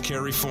in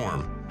healthcare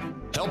reform,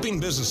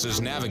 helping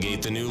businesses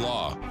navigate the new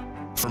law.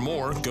 For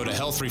more, go to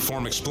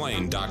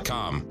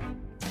healthreformexplained.com.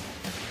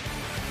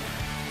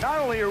 Not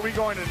only are we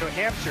going to New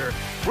Hampshire,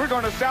 we're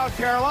going to South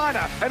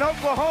Carolina and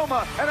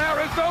Oklahoma and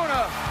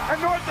Arizona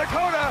and North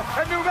Dakota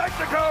and New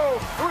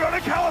Mexico. We're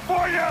going to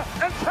California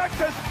and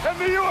Texas and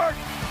New York.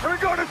 We're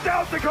going to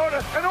South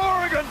Dakota and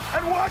Oregon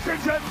and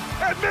Washington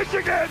and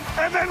Michigan.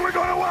 And then we're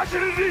going to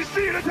Washington,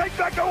 D.C. to take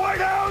back the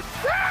White House.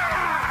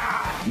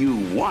 Ah! You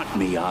want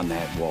me on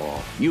that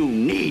wall. You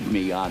need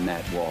me on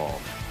that wall.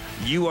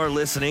 You are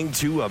listening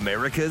to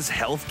America's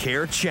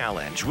Healthcare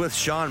Challenge with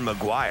Sean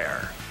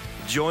McGuire.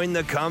 Join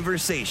the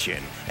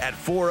conversation at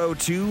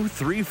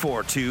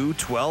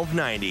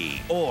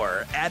 402-342-1290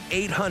 or at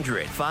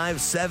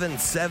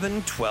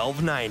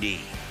 800-577-1290.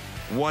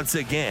 Once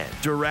again,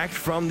 direct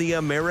from the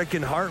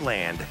American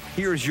heartland,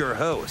 here's your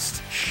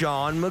host,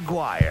 Sean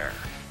McGuire.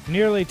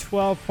 Nearly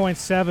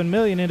 12.7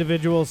 million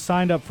individuals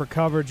signed up for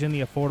coverage in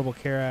the Affordable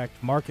Care Act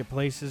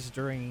marketplaces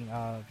during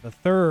the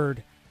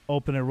third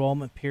open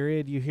enrollment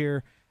period. You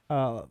hear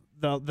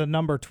the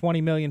number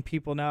 20 million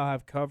people now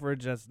have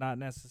coverage. That's not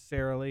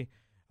necessarily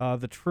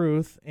the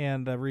truth,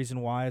 and the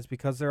reason why is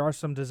because there are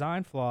some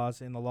design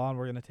flaws in the law, and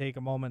we're going to take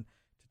a moment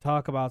to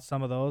talk about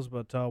some of those.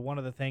 But one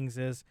of the things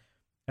is,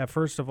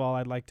 first of all,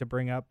 I'd like to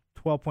bring up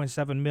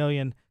 12.7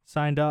 million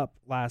signed up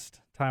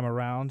last time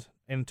around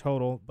in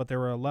total, but there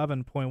were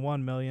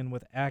 11.1 million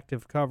with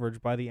active coverage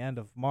by the end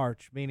of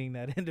March, meaning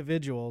that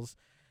individuals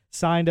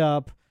signed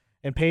up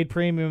and paid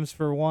premiums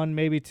for 1,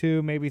 maybe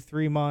 2, maybe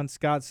 3 months,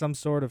 got some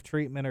sort of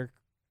treatment or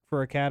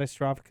for a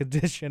catastrophic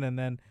condition, and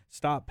then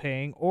stopped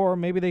paying, or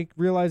maybe they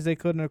realized they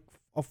couldn't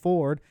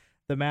afford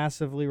the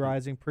massively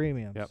rising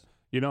premiums. Yep.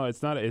 You know,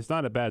 it's not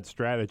a bad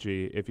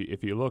strategy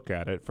if you look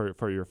at it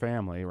for your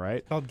family, right?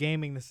 It's called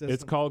gaming the system.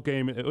 It's called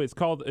gaming.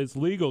 It's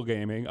legal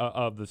gaming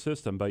of the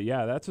system. But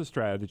yeah, that's a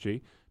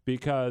strategy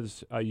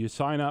because you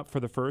sign up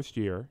for the first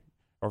year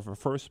or for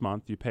first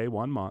month, you pay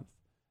 1 month,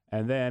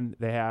 and then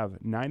they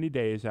have 90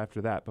 days after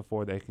that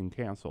before they can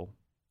cancel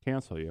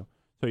you.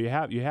 So you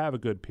have a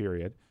good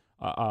period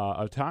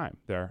of time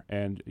there,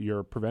 and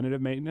your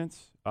preventative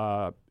maintenance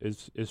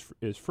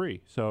is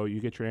free. So you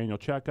get your annual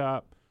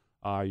checkup.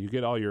 You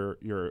get all your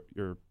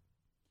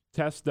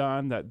tests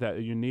done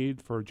that you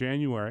need for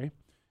January,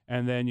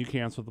 and then you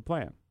cancel the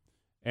plan.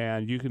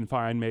 And you can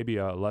find maybe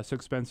a less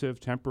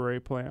expensive temporary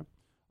plan.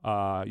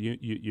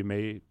 You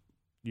may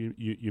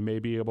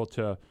be able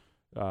to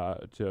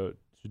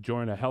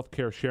join a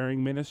healthcare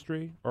sharing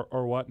ministry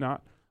or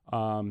whatnot.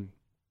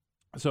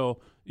 So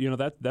you know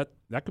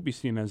that could be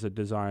seen as a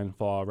design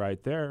flaw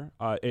right there.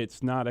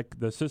 It's not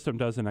the system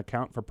doesn't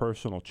account for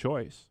personal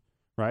choice.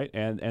 Right,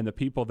 and the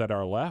people that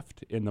are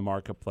left in the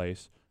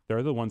marketplace,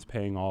 they're the ones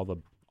paying all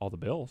the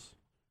bills,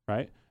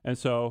 right? And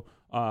so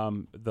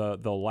the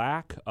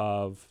lack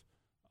of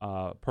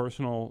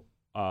personal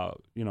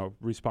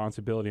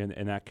responsibility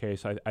in that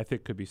case, I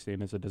think could be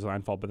seen as a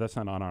design flaw, but that's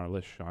not on our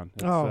list, Sean.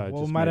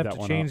 We might have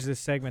to change this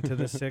segment to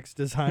the 6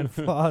 design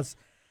flaws.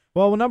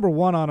 Well, number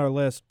 1 on our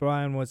list,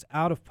 Brian, was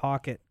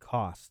out-of-pocket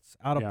costs.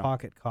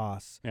 Out-of-pocket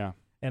costs. Yeah.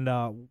 And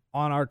on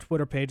our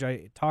Twitter page,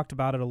 I talked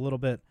about it a little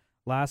bit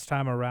last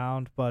time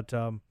around, but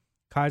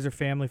Kaiser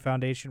Family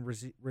Foundation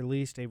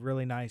released a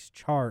really nice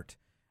chart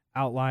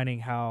outlining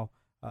how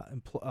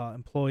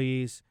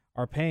employees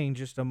are paying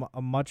just a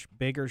much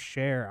bigger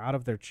share out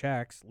of their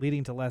checks,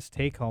 leading to less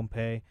take-home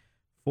pay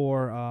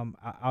for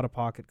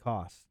out-of-pocket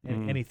costs.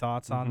 Any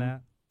thoughts on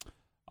that?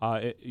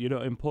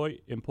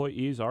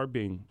 Employees are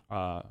being,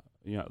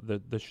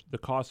 the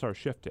costs are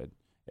shifted.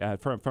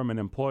 From an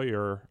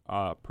employer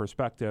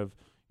perspective,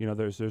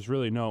 there's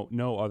really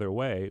no other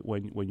way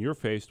when you're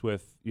faced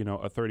with,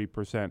 a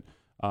 30%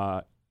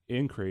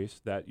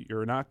 increase that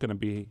you're not going to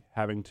be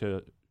having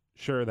to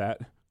share that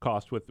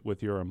cost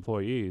with your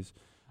employees.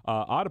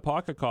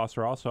 Out-of-pocket costs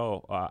are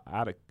also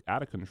out of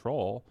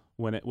control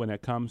when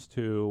it comes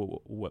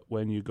to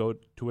when you go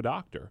to a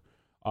doctor.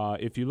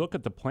 If you look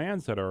at the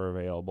plans that are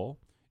available,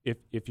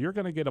 if you're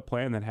going to get a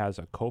plan that has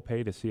a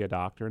copay to see a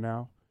doctor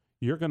now,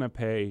 you're going to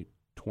pay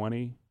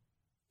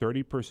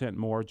 20-30%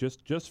 more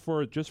just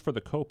for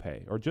the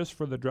copay or just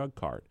for the drug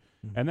card,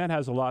 and that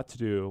has a lot to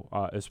do,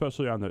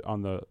 especially on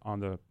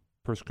the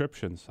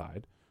prescription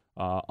side,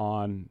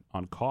 on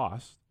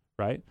cost,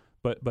 right?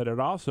 But it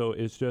also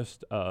is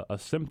just a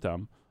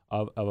symptom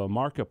of a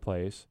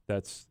marketplace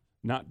that's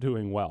not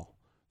doing well.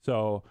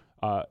 So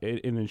in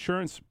an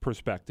insurance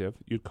perspective,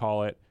 you'd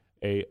call it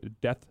a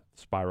death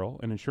spiral,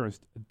 an insurance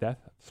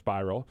death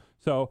spiral.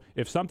 So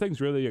if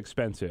something's really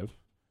expensive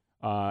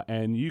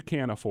and you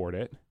can't afford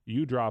it,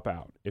 you drop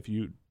out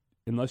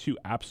unless you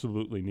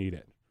absolutely need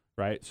it,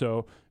 right?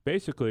 So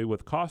basically,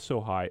 with costs so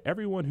high,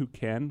 everyone who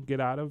can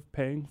get out of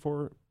paying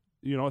for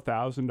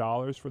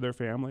 $1,000 for their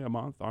family a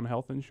month on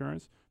health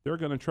insurance, they're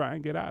going to try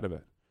and get out of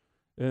it,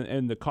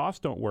 and the costs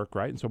don't work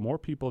right, and so more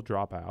people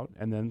drop out,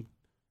 and then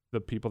the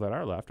people that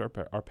are left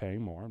are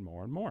paying more and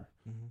more and more,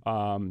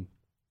 and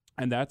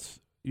that's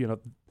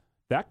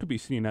that could be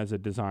seen as a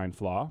design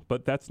flaw,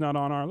 but that's not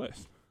on our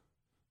list.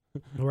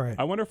 Right.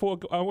 I wonder if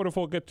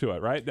we'll get to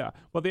it right now.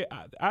 Well, the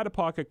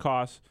out-of-pocket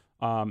costs,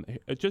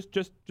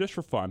 just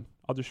for fun,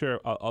 I'll just share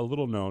a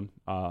little known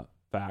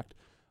fact.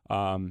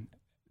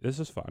 This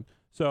is fun.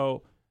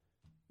 So,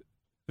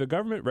 the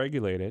government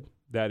regulated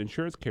that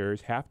insurance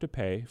carriers have to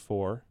pay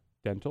for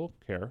dental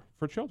care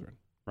for children.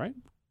 Right?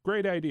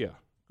 Great idea.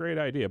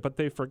 But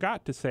they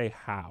forgot to say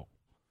how.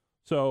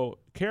 So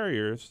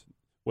carriers,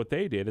 what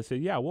they did is say,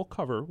 yeah, we'll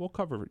cover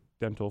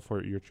dental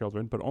for your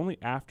children, but only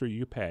after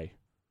you pay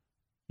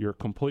your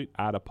complete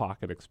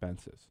out-of-pocket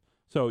expenses.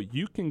 So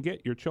you can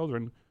get your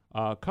children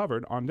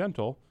covered on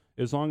dental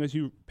as long as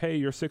you pay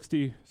your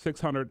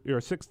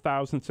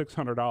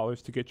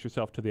 $6,600 to get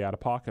yourself to the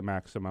out-of-pocket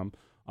maximum,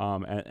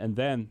 and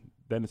then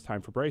it's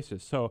time for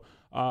braces. So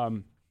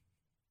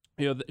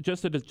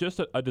just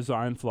a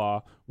design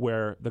flaw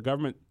where the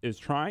government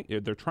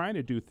they're trying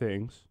to do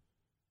things.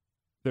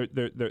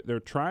 They're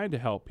trying to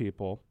help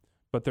people,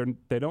 but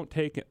they don't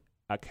take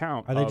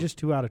account. Are they just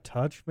too out of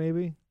touch?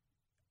 Maybe.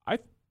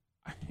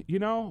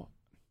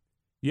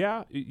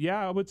 Yeah,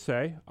 I would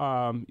say.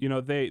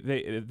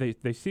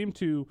 They seem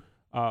to,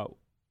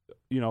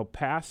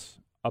 pass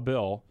a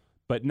bill,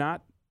 but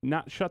not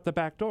shut the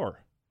back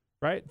door,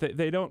 right?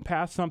 They don't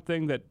pass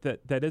something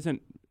that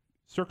isn't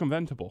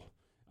circumventable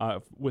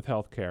with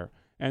healthcare.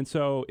 And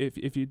so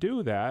if you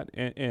do that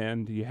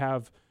and you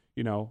have,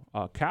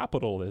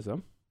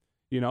 capitalism,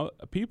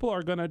 people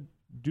are going to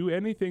do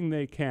anything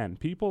they can.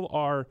 People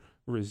are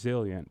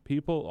resilient.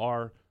 People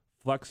are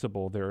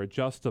flexible. They're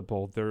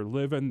adjustable. They're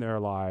living their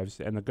lives.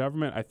 And the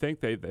government, I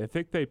think they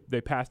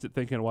passed it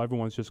thinking, well,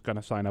 everyone's just going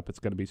to sign up. It's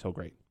going to be so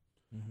great.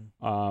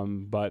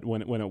 Mm-hmm. But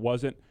when it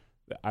wasn't,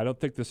 I don't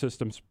think the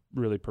system's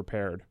really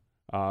prepared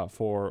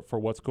for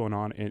what's going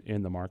on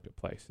in the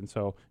marketplace. And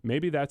so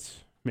maybe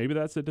that's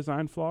a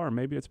design flaw, or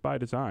maybe it's by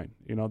design.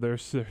 There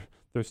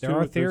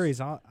are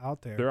theories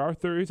out there. There are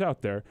theories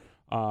out there.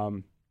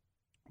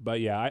 But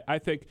yeah, I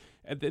think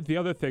the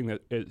other thing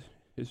that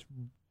is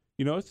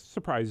it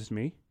surprises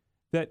me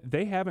that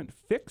they haven't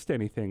fixed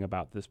anything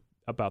about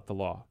the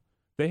law.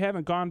 They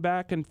haven't gone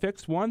back and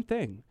fixed one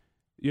thing.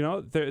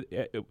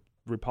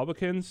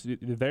 Republicans,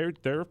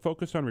 they're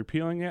focused on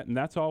repealing it, and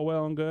that's all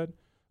well and good.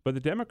 But the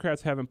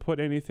Democrats haven't put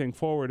anything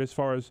forward as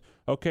far as,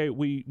 okay,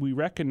 we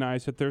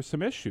recognize that there's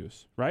some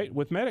issues, right?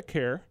 With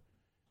Medicare,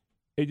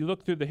 if you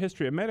look through the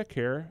history of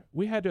Medicare,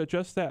 we had to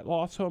adjust that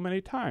law so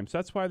many times.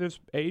 That's why there's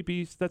A,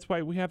 B, that's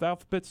why we have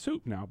alphabet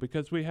soup now,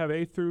 because we have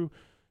A through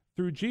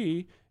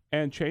G,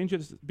 and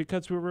changes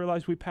because we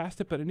realize we passed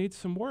it, but it needs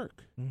some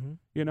work.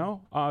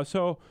 Mm-hmm.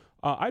 So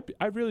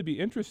I'd really be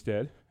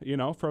interested,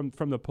 from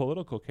the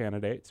political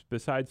candidates,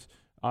 besides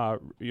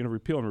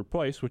repeal and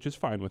replace, which is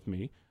fine with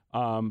me.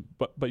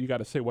 But you got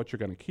to say what you're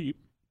going to keep.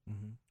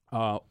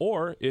 Mm-hmm.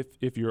 Or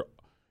if you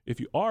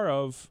are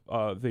of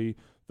the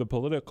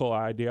political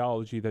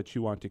ideology that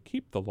you want to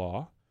keep the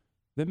law,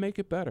 then make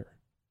it better.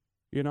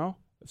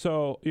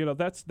 So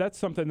that's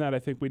something that I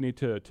think we need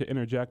to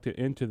interject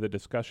into the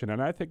discussion,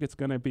 and I think it's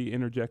going to be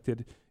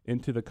interjected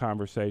into the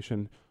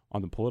conversation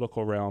on the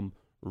political realm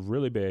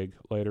really big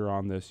later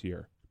on this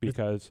year,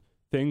 because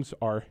things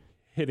are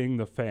hitting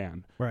the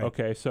fan. Right.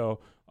 Okay, so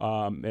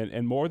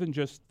and more than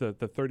just the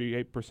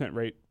 38%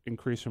 rate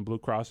increase from Blue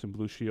Cross and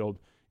Blue Shield,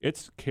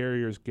 it's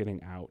carriers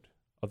getting out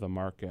of the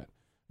market.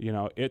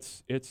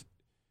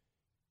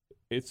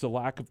 It's a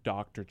lack of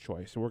doctor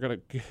choice, and we're gonna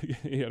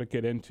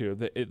get into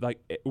that.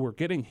 We're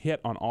getting hit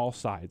on all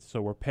sides,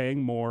 so we're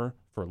paying more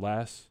for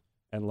less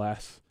and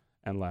less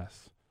and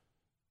less.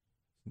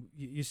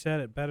 You said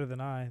it better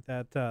than I.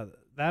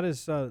 That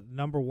is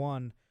number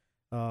one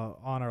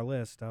on our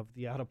list of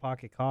the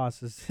out-of-pocket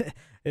costs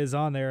is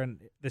on there,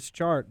 and this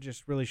chart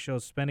just really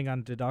shows spending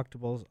on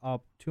deductibles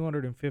up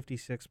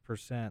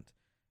 256%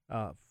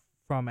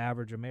 from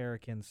average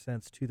Americans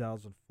since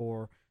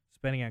 2004.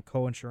 Spending on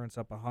coinsurance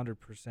up 100%,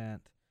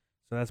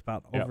 so that's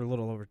about a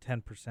little over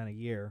 10% a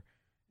year.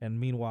 And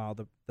meanwhile,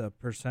 the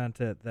percent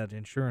that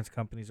insurance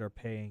companies are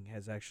paying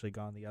has actually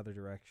gone the other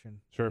direction.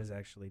 Sure, is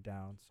actually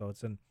down. So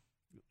it's an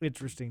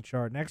interesting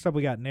chart. Next up,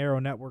 we got narrow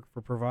network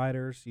for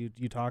providers.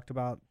 You talked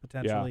about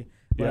potentially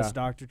less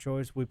doctor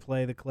choice. We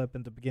play the clip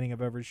at the beginning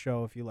of every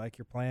show. If you like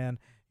your plan,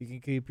 you can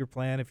keep your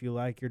plan. If you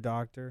like your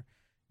doctor,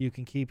 you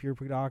can keep your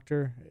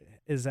doctor.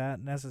 Is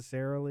that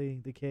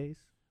necessarily the case?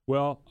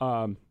 Well,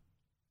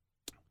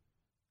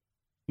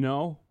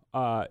 no.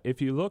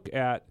 If you look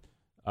at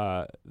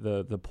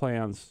the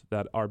plans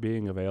that are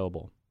being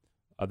available,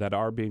 that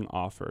are being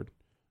offered,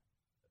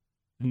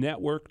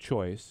 network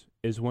choice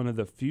is one of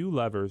the few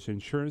levers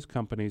insurance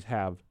companies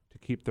have to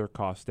keep their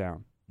costs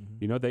down.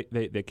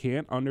 Mm-hmm. They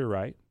can't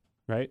underwrite,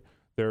 right?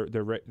 They're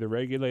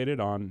regulated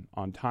on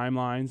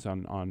timelines,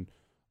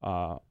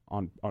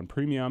 on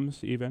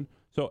premiums even.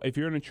 So if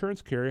you're an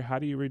insurance carrier, how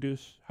do you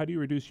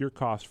reduce your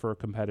costs for a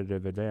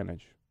competitive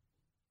advantage?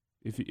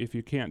 If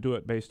you can't do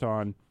it based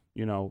on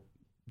you're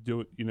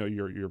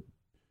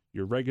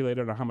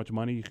regulated on how much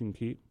money you can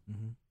keep.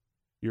 Mm-hmm.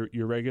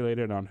 You're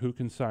regulated on who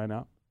can sign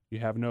up. You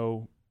have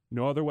no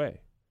other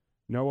way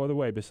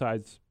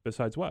besides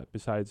what?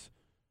 Besides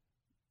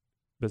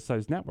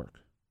network,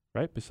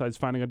 right? Besides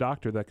finding a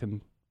doctor that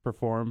can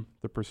perform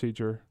the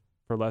procedure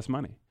for less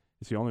money.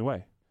 It's the only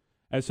way.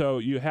 And so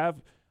you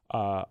have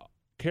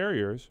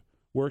carriers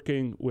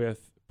working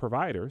with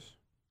providers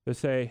that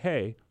say,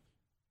 hey,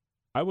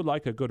 I would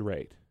like a good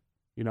rate.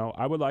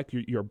 I would like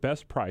your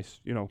best price,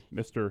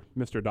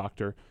 Mr.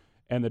 Doctor.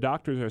 And the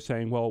doctors are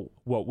saying, well,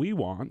 what we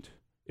want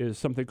is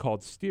something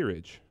called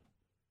steerage,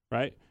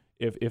 right?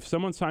 If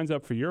someone signs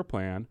up for your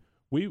plan,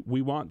 we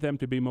want them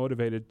to be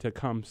motivated to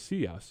come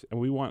see us, and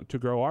we want to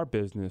grow our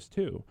business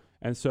too.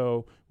 And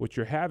so what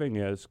you're having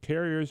is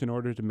carriers, in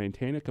order to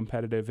maintain a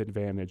competitive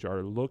advantage,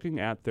 are looking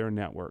at their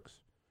networks,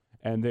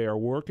 and they are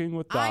working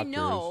with doctors I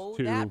know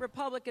that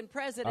Republican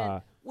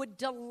president would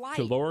delight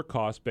to lower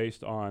costs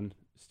based on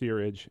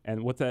steerage.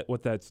 And what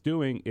that's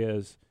doing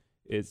is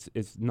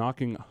it's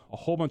knocking a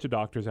whole bunch of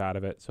doctors out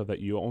of it so that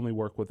you only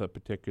work with a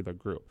particular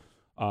group.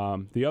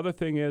 The other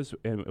thing is,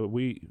 and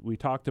we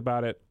talked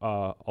about it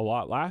a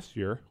lot last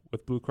year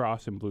with Blue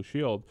Cross and Blue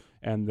Shield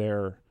and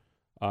their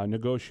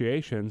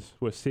negotiations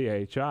with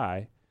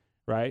CHI,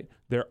 right?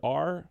 There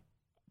are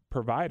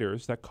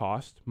providers that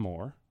cost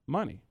more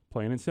money,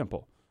 plain and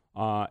simple.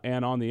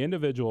 And on the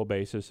individual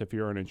basis, if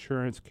you're an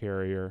insurance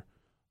carrier,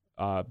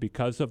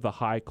 because of the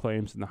high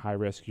claims and the high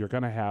risk, you're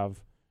going to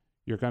have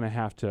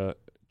to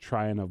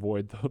try and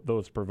avoid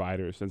those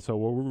providers. And so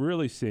what we're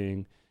really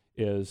seeing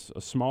is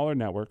smaller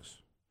networks,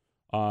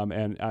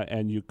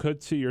 and you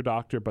could see your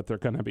doctor, but they're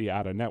going to be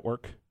out of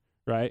network,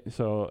 right?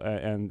 So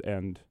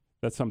and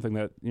that's something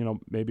that,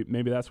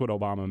 maybe that's what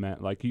Obama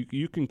meant. Like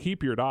you can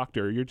keep your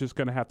doctor, you're just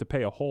going to have to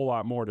pay a whole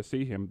lot more to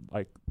see him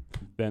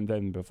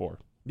than before.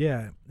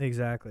 Yeah,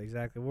 exactly.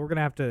 We're going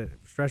to have to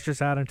stretch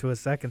this out into a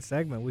second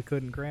segment. We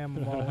couldn't cram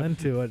them all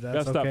into it.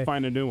 That's Gotta okay. Stop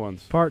finding new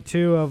ones. Part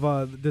 2 of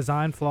the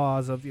design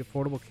flaws of the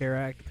Affordable Care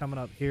Act coming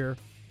up here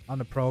on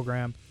the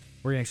program.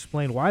 We're going to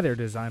explain why they're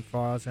design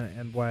flaws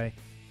and why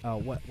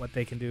what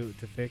they can do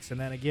to fix. And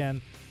then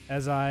again,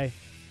 as I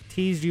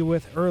teased you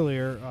with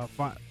earlier,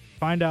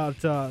 find out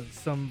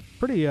some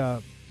pretty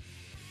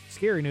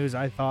scary news,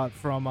 I thought,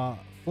 from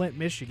Flint,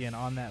 Michigan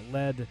on that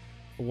lead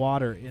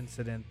water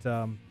incident.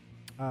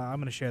 I'm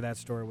going to share that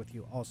story with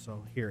you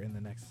also here in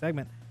the next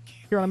segment.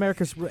 Here on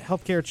America's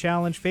Healthcare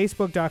Challenge,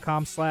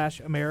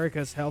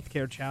 Facebook.com/America's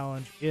Healthcare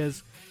Challenge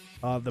is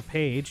the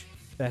page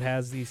that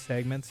has these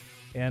segments.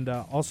 And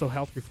also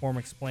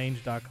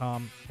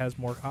HealthReformExplained.com has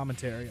more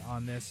commentary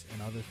on this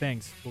and other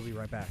things. We'll be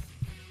right back.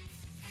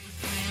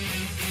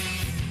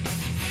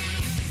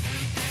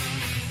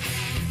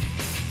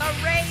 The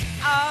rate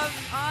of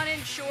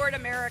uninsured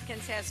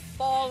Americans has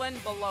fallen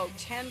below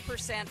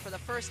 10% for the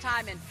first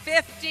time in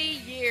 50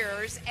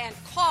 years, and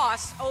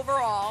costs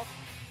overall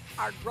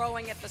are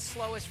growing at the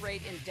slowest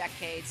rate in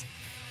decades.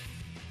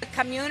 The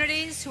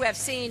communities who have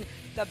seen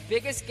the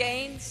biggest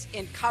gains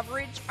in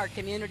coverage are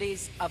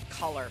communities of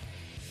color.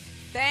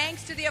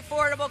 Thanks to the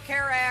Affordable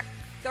Care Act,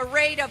 the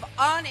rate of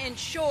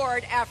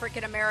uninsured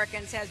African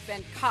Americans has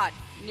been cut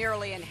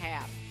nearly in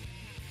half.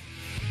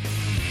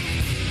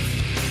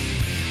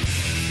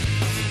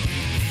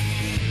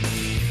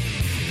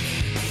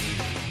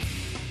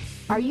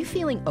 Are you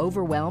feeling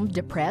overwhelmed,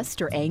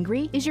 depressed, or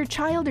angry? Is your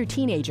child or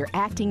teenager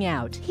acting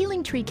out?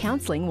 Healing Tree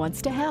Counseling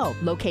wants to help.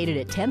 Located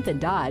at 10th and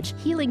Dodge,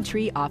 Healing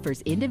Tree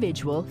offers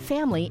individual,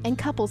 family, and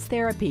couples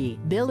therapy.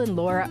 Bill and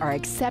Laura are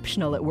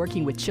exceptional at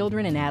working with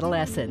children and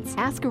adolescents.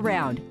 Ask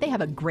around. They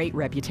have a great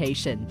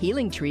reputation.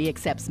 Healing Tree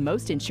accepts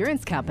most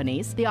insurance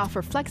companies. They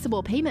offer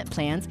flexible payment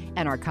plans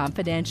and are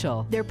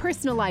confidential. Their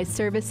personalized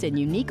service and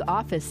unique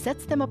office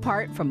sets them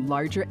apart from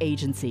larger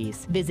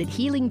agencies. Visit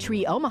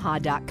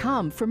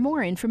HealingTreeOmaha.com for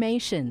more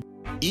information.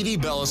 E.D.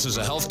 Bellis is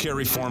a healthcare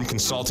reform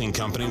consulting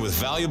company with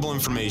valuable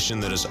information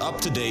that is up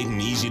to date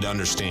and easy to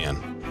understand.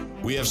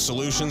 We have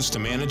solutions to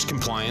manage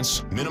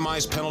compliance,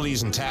 minimize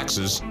penalties and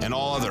taxes, and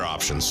all other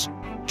options.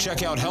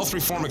 Check out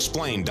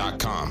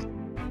HealthReformExplained.com.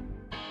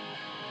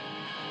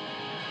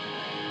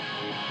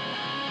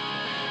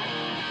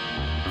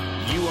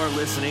 You are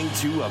listening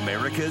to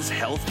America's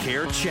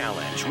Healthcare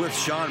Challenge with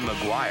Sean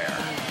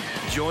McGuire.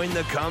 Join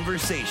the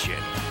conversation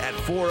at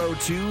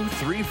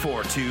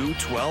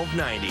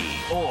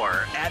 402-342-1290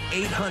 or at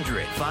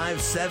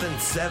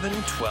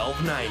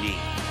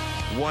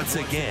 800-577-1290. Once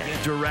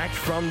again, direct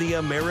from the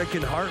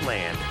American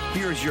heartland,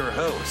 here's your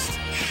host,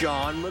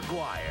 Sean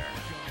McGuire.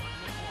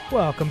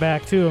 Welcome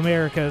back to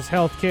America's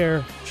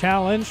Healthcare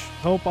Challenge.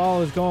 Hope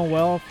all is going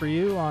well for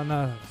you on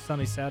a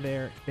sunny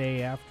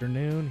Saturday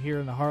afternoon here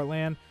in the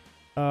heartland.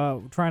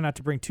 Try not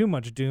to bring too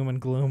much doom and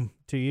gloom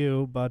to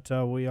you, but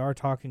we are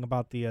talking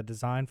about the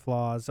design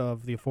flaws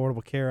of the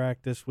Affordable Care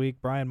Act this week.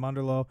 Brian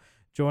Munderloh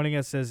joining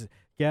us as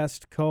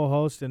guest,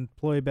 co-host,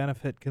 employee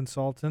benefit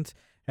consultant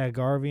at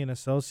Garvey and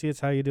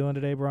Associates. How you doing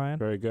today, Brian?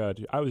 Very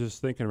good. I was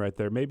just thinking right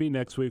there, maybe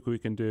next week we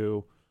can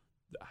do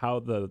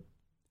how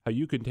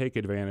you can take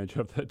advantage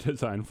of the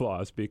design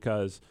flaws,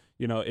 because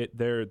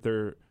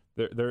there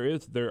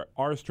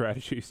are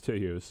strategies to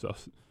use. So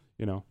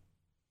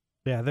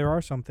Yeah, there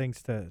are some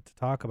things to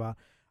talk about.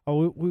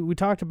 We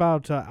talked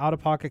about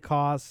out-of-pocket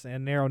costs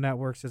and narrow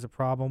networks as a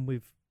problem.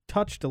 We've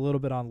touched a little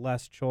bit on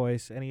less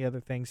choice. Any other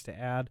things to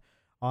add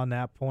on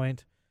that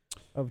point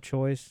of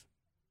choice?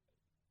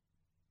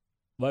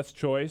 Less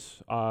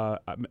choice. Well,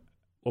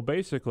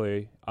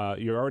 basically,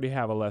 you already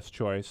have a less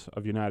choice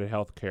of United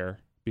Healthcare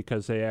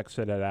because they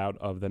exited out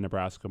of the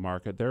Nebraska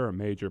market. They're a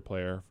major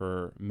player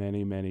for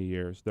many, many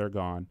years. They're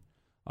gone.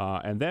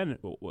 And then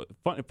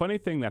funny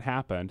thing that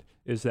happened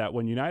is that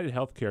when United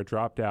Healthcare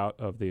dropped out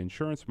of the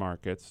insurance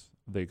markets,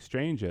 the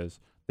exchanges,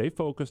 they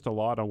focused a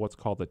lot on what's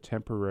called the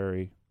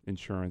temporary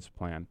insurance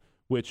plan,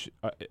 which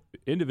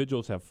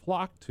individuals have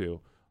flocked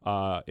to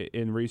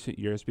in recent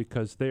years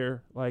because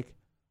they're like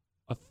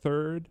a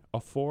third,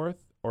 a fourth,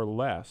 or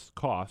less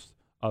cost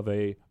of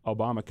a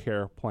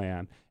Obamacare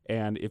plan.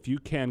 And if you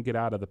can get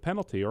out of the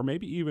penalty or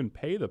maybe even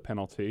pay the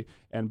penalty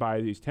and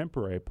buy these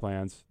temporary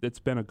plans, it's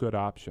been a good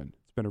option.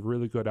 It's been a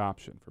really good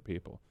option for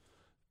people.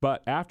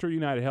 But after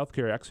United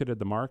Healthcare exited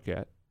the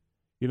market,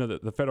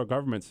 the federal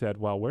government said,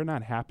 well, we're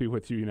not happy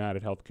with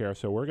United Healthcare,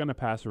 so we're going to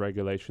pass a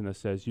regulation that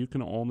says you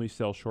can only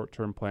sell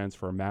short-term plans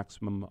for a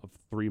maximum of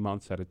 3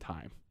 months at a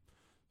time.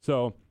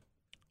 So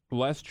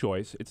less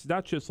choice. It's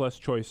not just less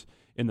choice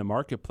in the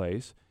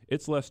marketplace.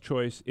 It's less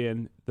choice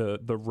in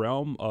the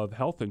realm of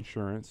health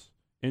insurance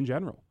in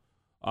general.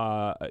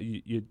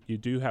 You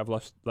do have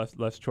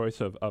less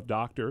choice of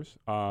doctors,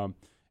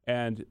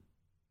 and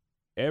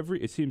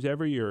it seems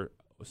every year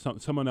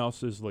someone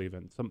else is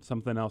leaving,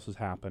 something else has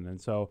happened, and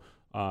so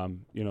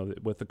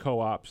with the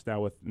co-ops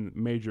now with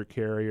major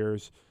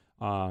carriers,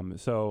 I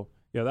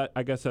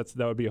guess that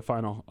would be a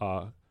final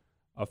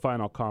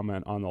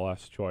comment on the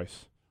less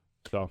choice.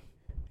 So.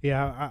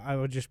 Yeah, I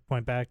would just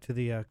point back to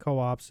the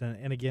co-ops,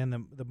 and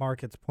again, the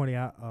market's pulling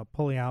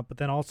out, but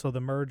then also the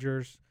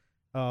mergers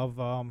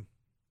of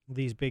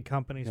these big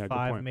companies,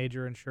 5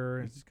 major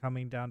insurers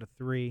coming down to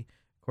 3.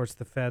 Of course,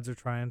 the feds are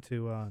trying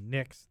to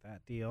nix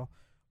that deal.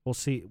 We'll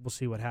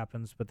see what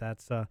happens, but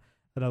that's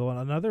another one.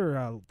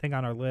 Another thing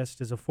on our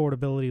list is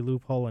affordability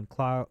loophole and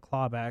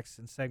clawbacks.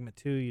 In segment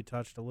 2, you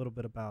touched a little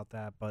bit about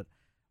that, but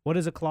what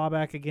is a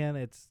clawback again?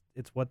 It's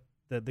what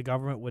the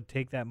government would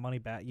take that money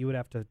back. You would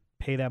have to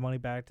pay that money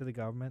back to the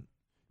government?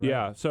 Right?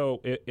 Yeah, so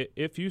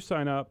if you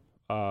sign up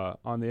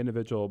on the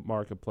individual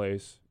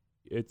marketplace,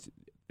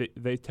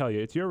 they tell you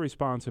it's your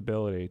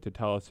responsibility to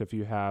tell us if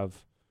you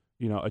have,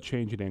 a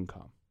change in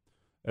income.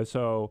 And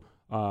so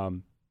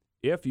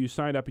if you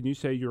signed up and you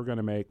say you're going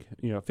to make,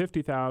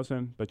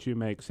 $50,000, but you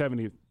make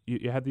 70,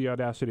 you had the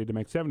audacity to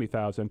make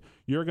 70,000,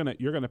 you're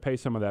gonna pay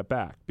some of that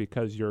back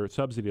because your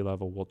subsidy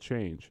level will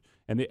change,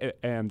 and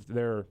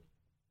the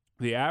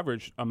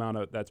average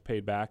amount that's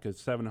paid back is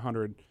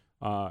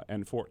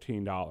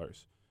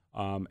 $714,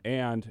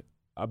 and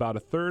about a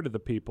third of the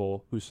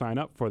people who sign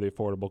up for the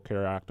Affordable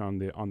Care Act on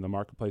the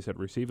marketplace that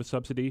receive a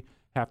subsidy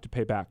have to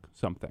pay back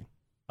something.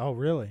 Oh,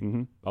 really?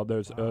 Mm-hmm. Oh,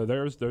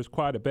 there's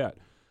quite a bit.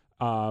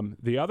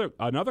 Another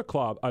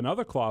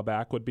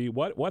clawback would be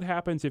what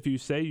happens if you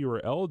say you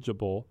were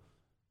eligible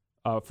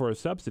for a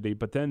subsidy,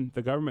 but then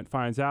the government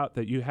finds out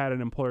that you had an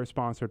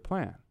employer-sponsored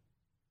plan.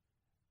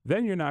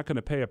 Then you're not going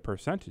to pay a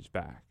percentage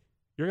back.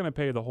 You're going to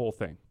pay the whole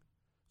thing.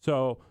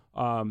 So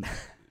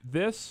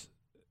this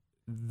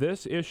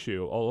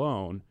issue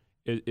alone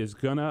is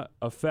going to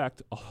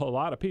affect a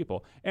lot of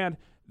people. And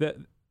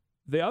the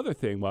other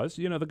thing was,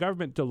 the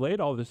government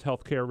delayed all this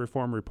healthcare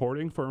reform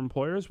reporting for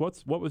employers.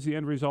 What was the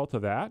end result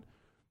of that?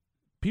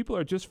 People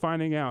are just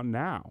finding out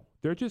now.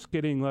 They're just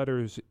getting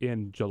letters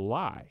in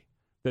July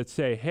that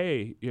say,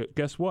 "Hey,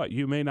 guess what?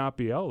 You may not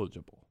be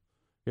eligible."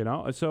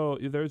 So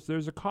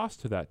there's a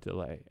cost to that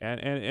delay,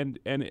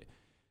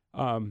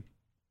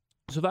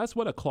 so that's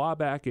what a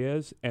clawback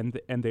is, and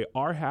they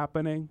are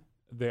happening.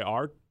 They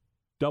are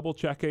double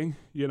checking,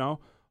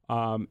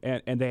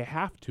 and they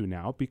have to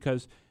now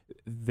because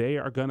they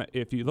are gonna.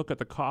 If you look at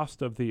the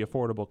cost of the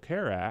Affordable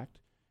Care Act,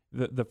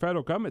 the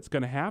federal government's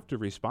going to have to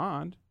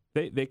respond.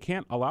 They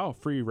can't allow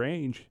free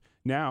range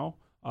now.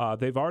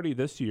 They've already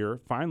this year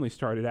finally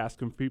started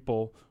asking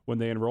people when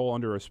they enroll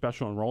under a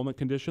special enrollment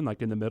condition,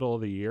 like in the middle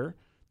of the year.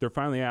 They're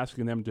finally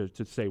asking them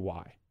to say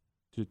why,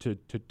 to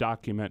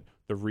document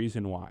the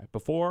reason why.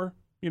 Before,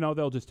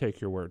 they'll just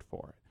take your word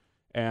for it.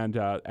 And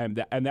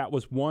that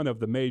was one of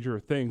the major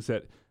things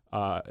that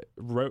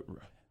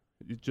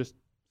just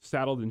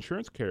saddled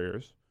insurance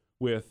carriers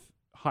with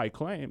high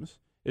claims,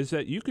 is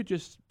that you could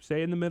just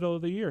say in the middle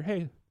of the year,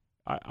 hey,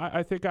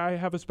 I think I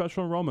have a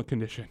special enrollment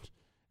condition,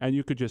 and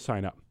you could just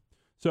sign up.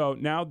 So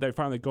now they're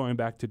finally going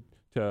back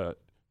to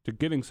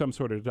getting some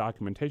sort of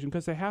documentation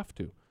because they have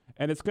to.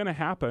 And it's going to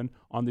happen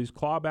on these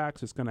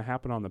clawbacks. It's going to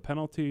happen on the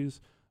penalties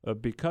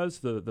because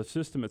the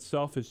system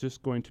itself is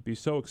just going to be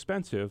so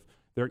expensive.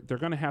 They're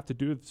going to have to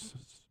do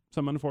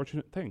some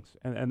unfortunate things,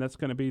 and that's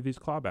going to be these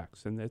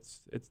clawbacks. And it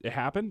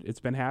happened. It's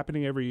been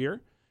happening every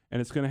year, and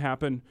it's going to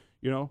happen,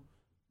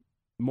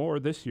 more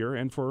this year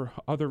and for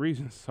other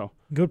reasons. So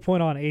good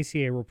point on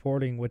ACA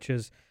reporting, which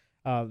is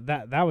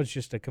that was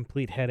just a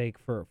complete headache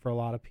for a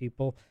lot of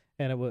people.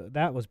 And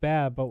that was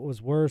bad, but what was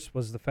worse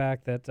was the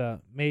fact that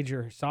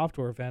major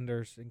software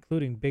vendors,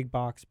 including big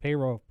box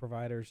payroll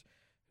providers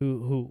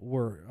who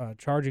were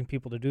charging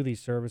people to do these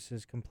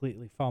services,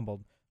 completely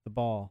fumbled the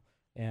ball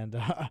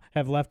and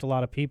have left a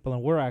lot of people.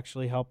 And we're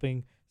actually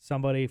helping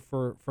somebody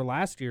for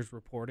last year's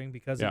reporting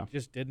because it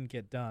just didn't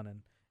get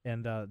done.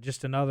 And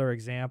just another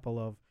example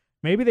of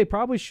maybe they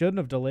probably shouldn't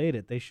have delayed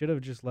it. They should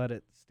have just let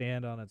it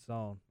stand on its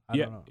own. I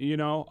don't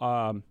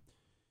know.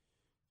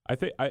 I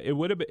think it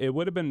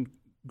would have been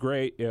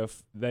great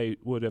if they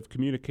would have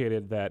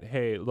communicated that,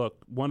 hey,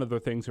 look, one of the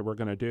things that we're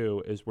going to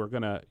do is we're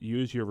going to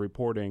use your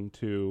reporting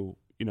to,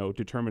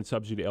 determine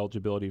subsidy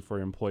eligibility for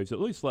employees. At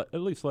least let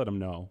them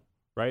know,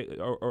 right?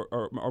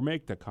 Or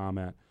make the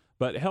comment.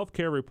 But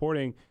healthcare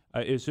reporting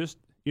is just,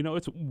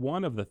 it's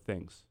one of the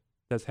things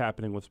that's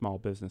happening with small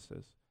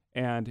businesses.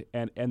 And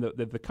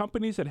the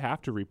companies that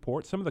have to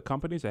report, some of the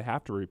companies that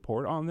have to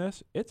report on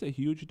this, it's a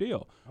huge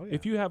deal. Oh, yeah.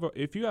 If you have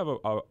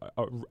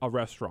a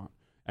restaurant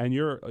and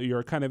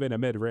you're kind of in a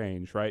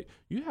mid-range, right?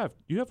 You have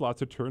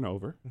lots of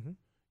turnover. Mm-hmm.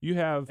 you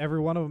have every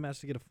one of them has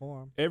to get a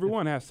form.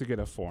 Everyone has to get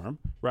a form,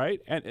 right?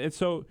 And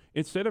so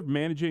instead of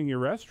managing your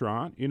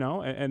restaurant, you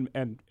know,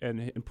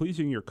 and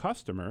pleasing your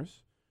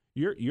customers,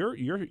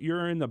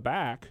 you're in the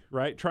back,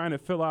 right, trying to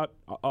fill out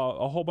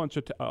a whole bunch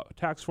of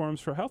tax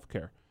forms for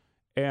healthcare,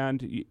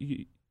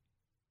 and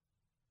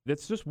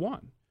that's just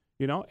one,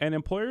 you know. And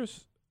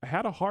employers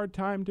had a hard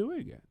time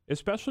doing it,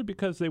 especially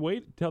because they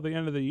wait till the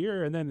end of the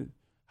year, and then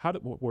how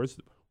do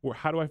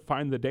I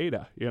find the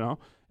data, you know?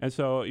 And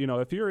so, you know,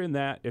 if you're in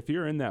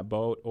that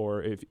boat,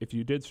 or if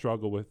you did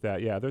struggle with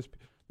that, yeah, there's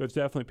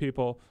definitely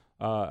people.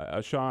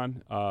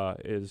 Sean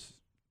is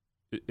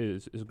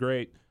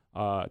great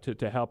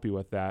to help you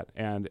with that.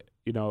 And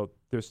you know,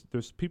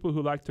 there's people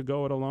who like to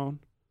go it alone,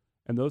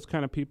 and those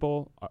kind of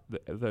people.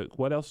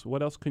 What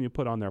else can you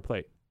put on their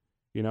plate?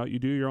 You know, you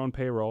do your own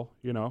payroll.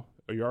 You know,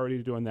 you're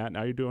already doing that.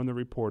 Now you're doing the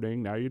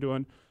reporting. Now you're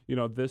doing, you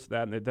know, this,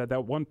 that, and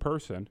that one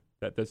person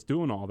that's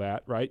doing all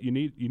that, right? You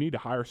need to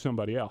hire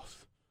somebody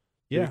else.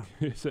 Yeah,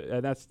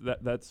 and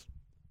that's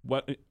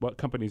what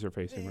companies are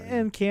facing right now.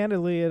 And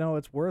candidly, you know,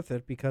 it's worth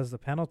it because the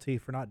penalty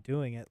for not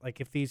doing it, like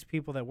if these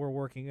people that we're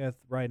working with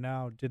right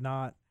now did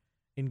not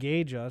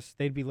engage us,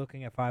 they'd be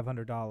looking at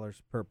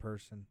 $500 per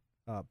person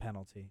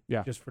penalty.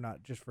 Yeah, just for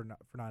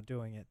not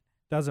doing it.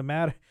 Doesn't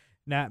matter.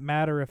 Not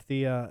matter if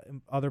the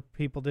other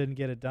people didn't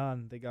get it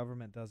done. The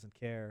government doesn't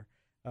care.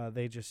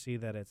 They just see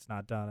that it's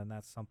not done, and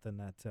that's something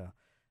that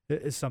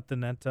is something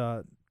that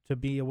to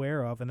be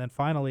aware of. And then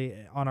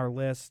finally on our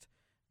list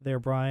there,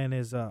 Brian,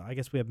 is I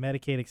guess we have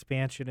Medicaid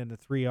expansion into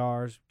 3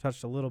 Rs.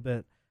 Touched a little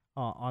bit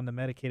on the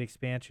Medicaid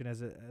expansion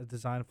as a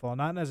design flaw.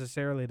 Not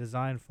necessarily a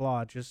design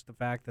flaw, just the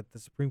fact that the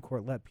Supreme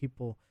Court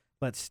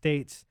let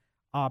states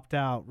opt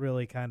out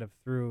really kind of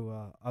threw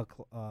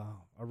a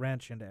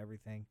wrench into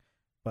everything.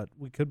 But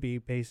we could be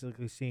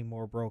basically seeing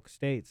more broke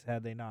states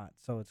had they not.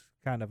 So it's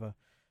kind of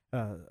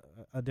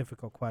a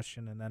difficult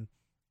question. And then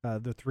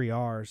the 3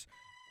 Rs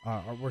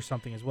were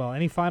something as well.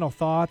 Any final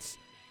thoughts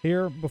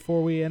here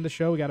before we end the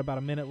show? We got about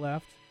a minute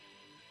left.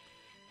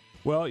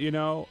 Well, you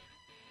know,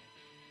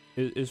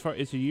 as far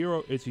it's a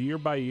year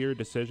by year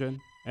decision,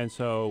 and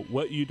so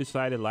what you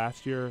decided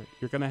last year,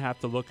 you're going to have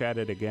to look at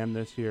it again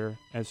this year.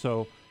 And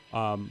so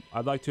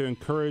I'd like to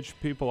encourage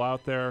people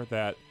out there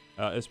that.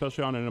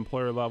 Especially on an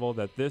employer level,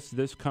 that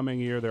this coming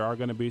year there are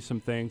going to be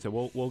some things that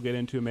we'll get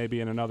into maybe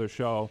in another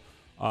show,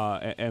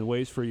 and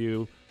ways for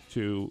you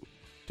to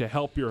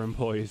help your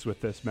employees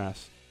with this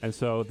mess. And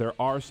so there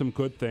are some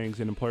good things,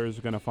 and employers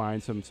are going to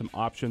find some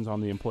options on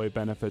the employee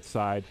benefits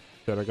side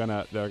that are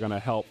gonna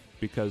help,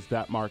 because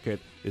that market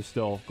is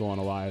still going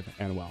alive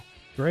and well.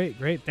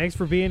 Great. Thanks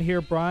for being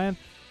here, Brian.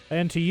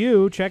 And to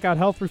you, check out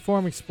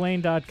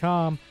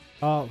healthreformexplained.com.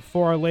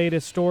 For our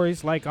latest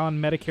stories like on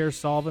Medicare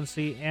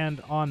solvency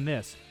and on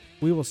this.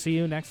 We will see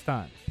you next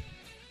time.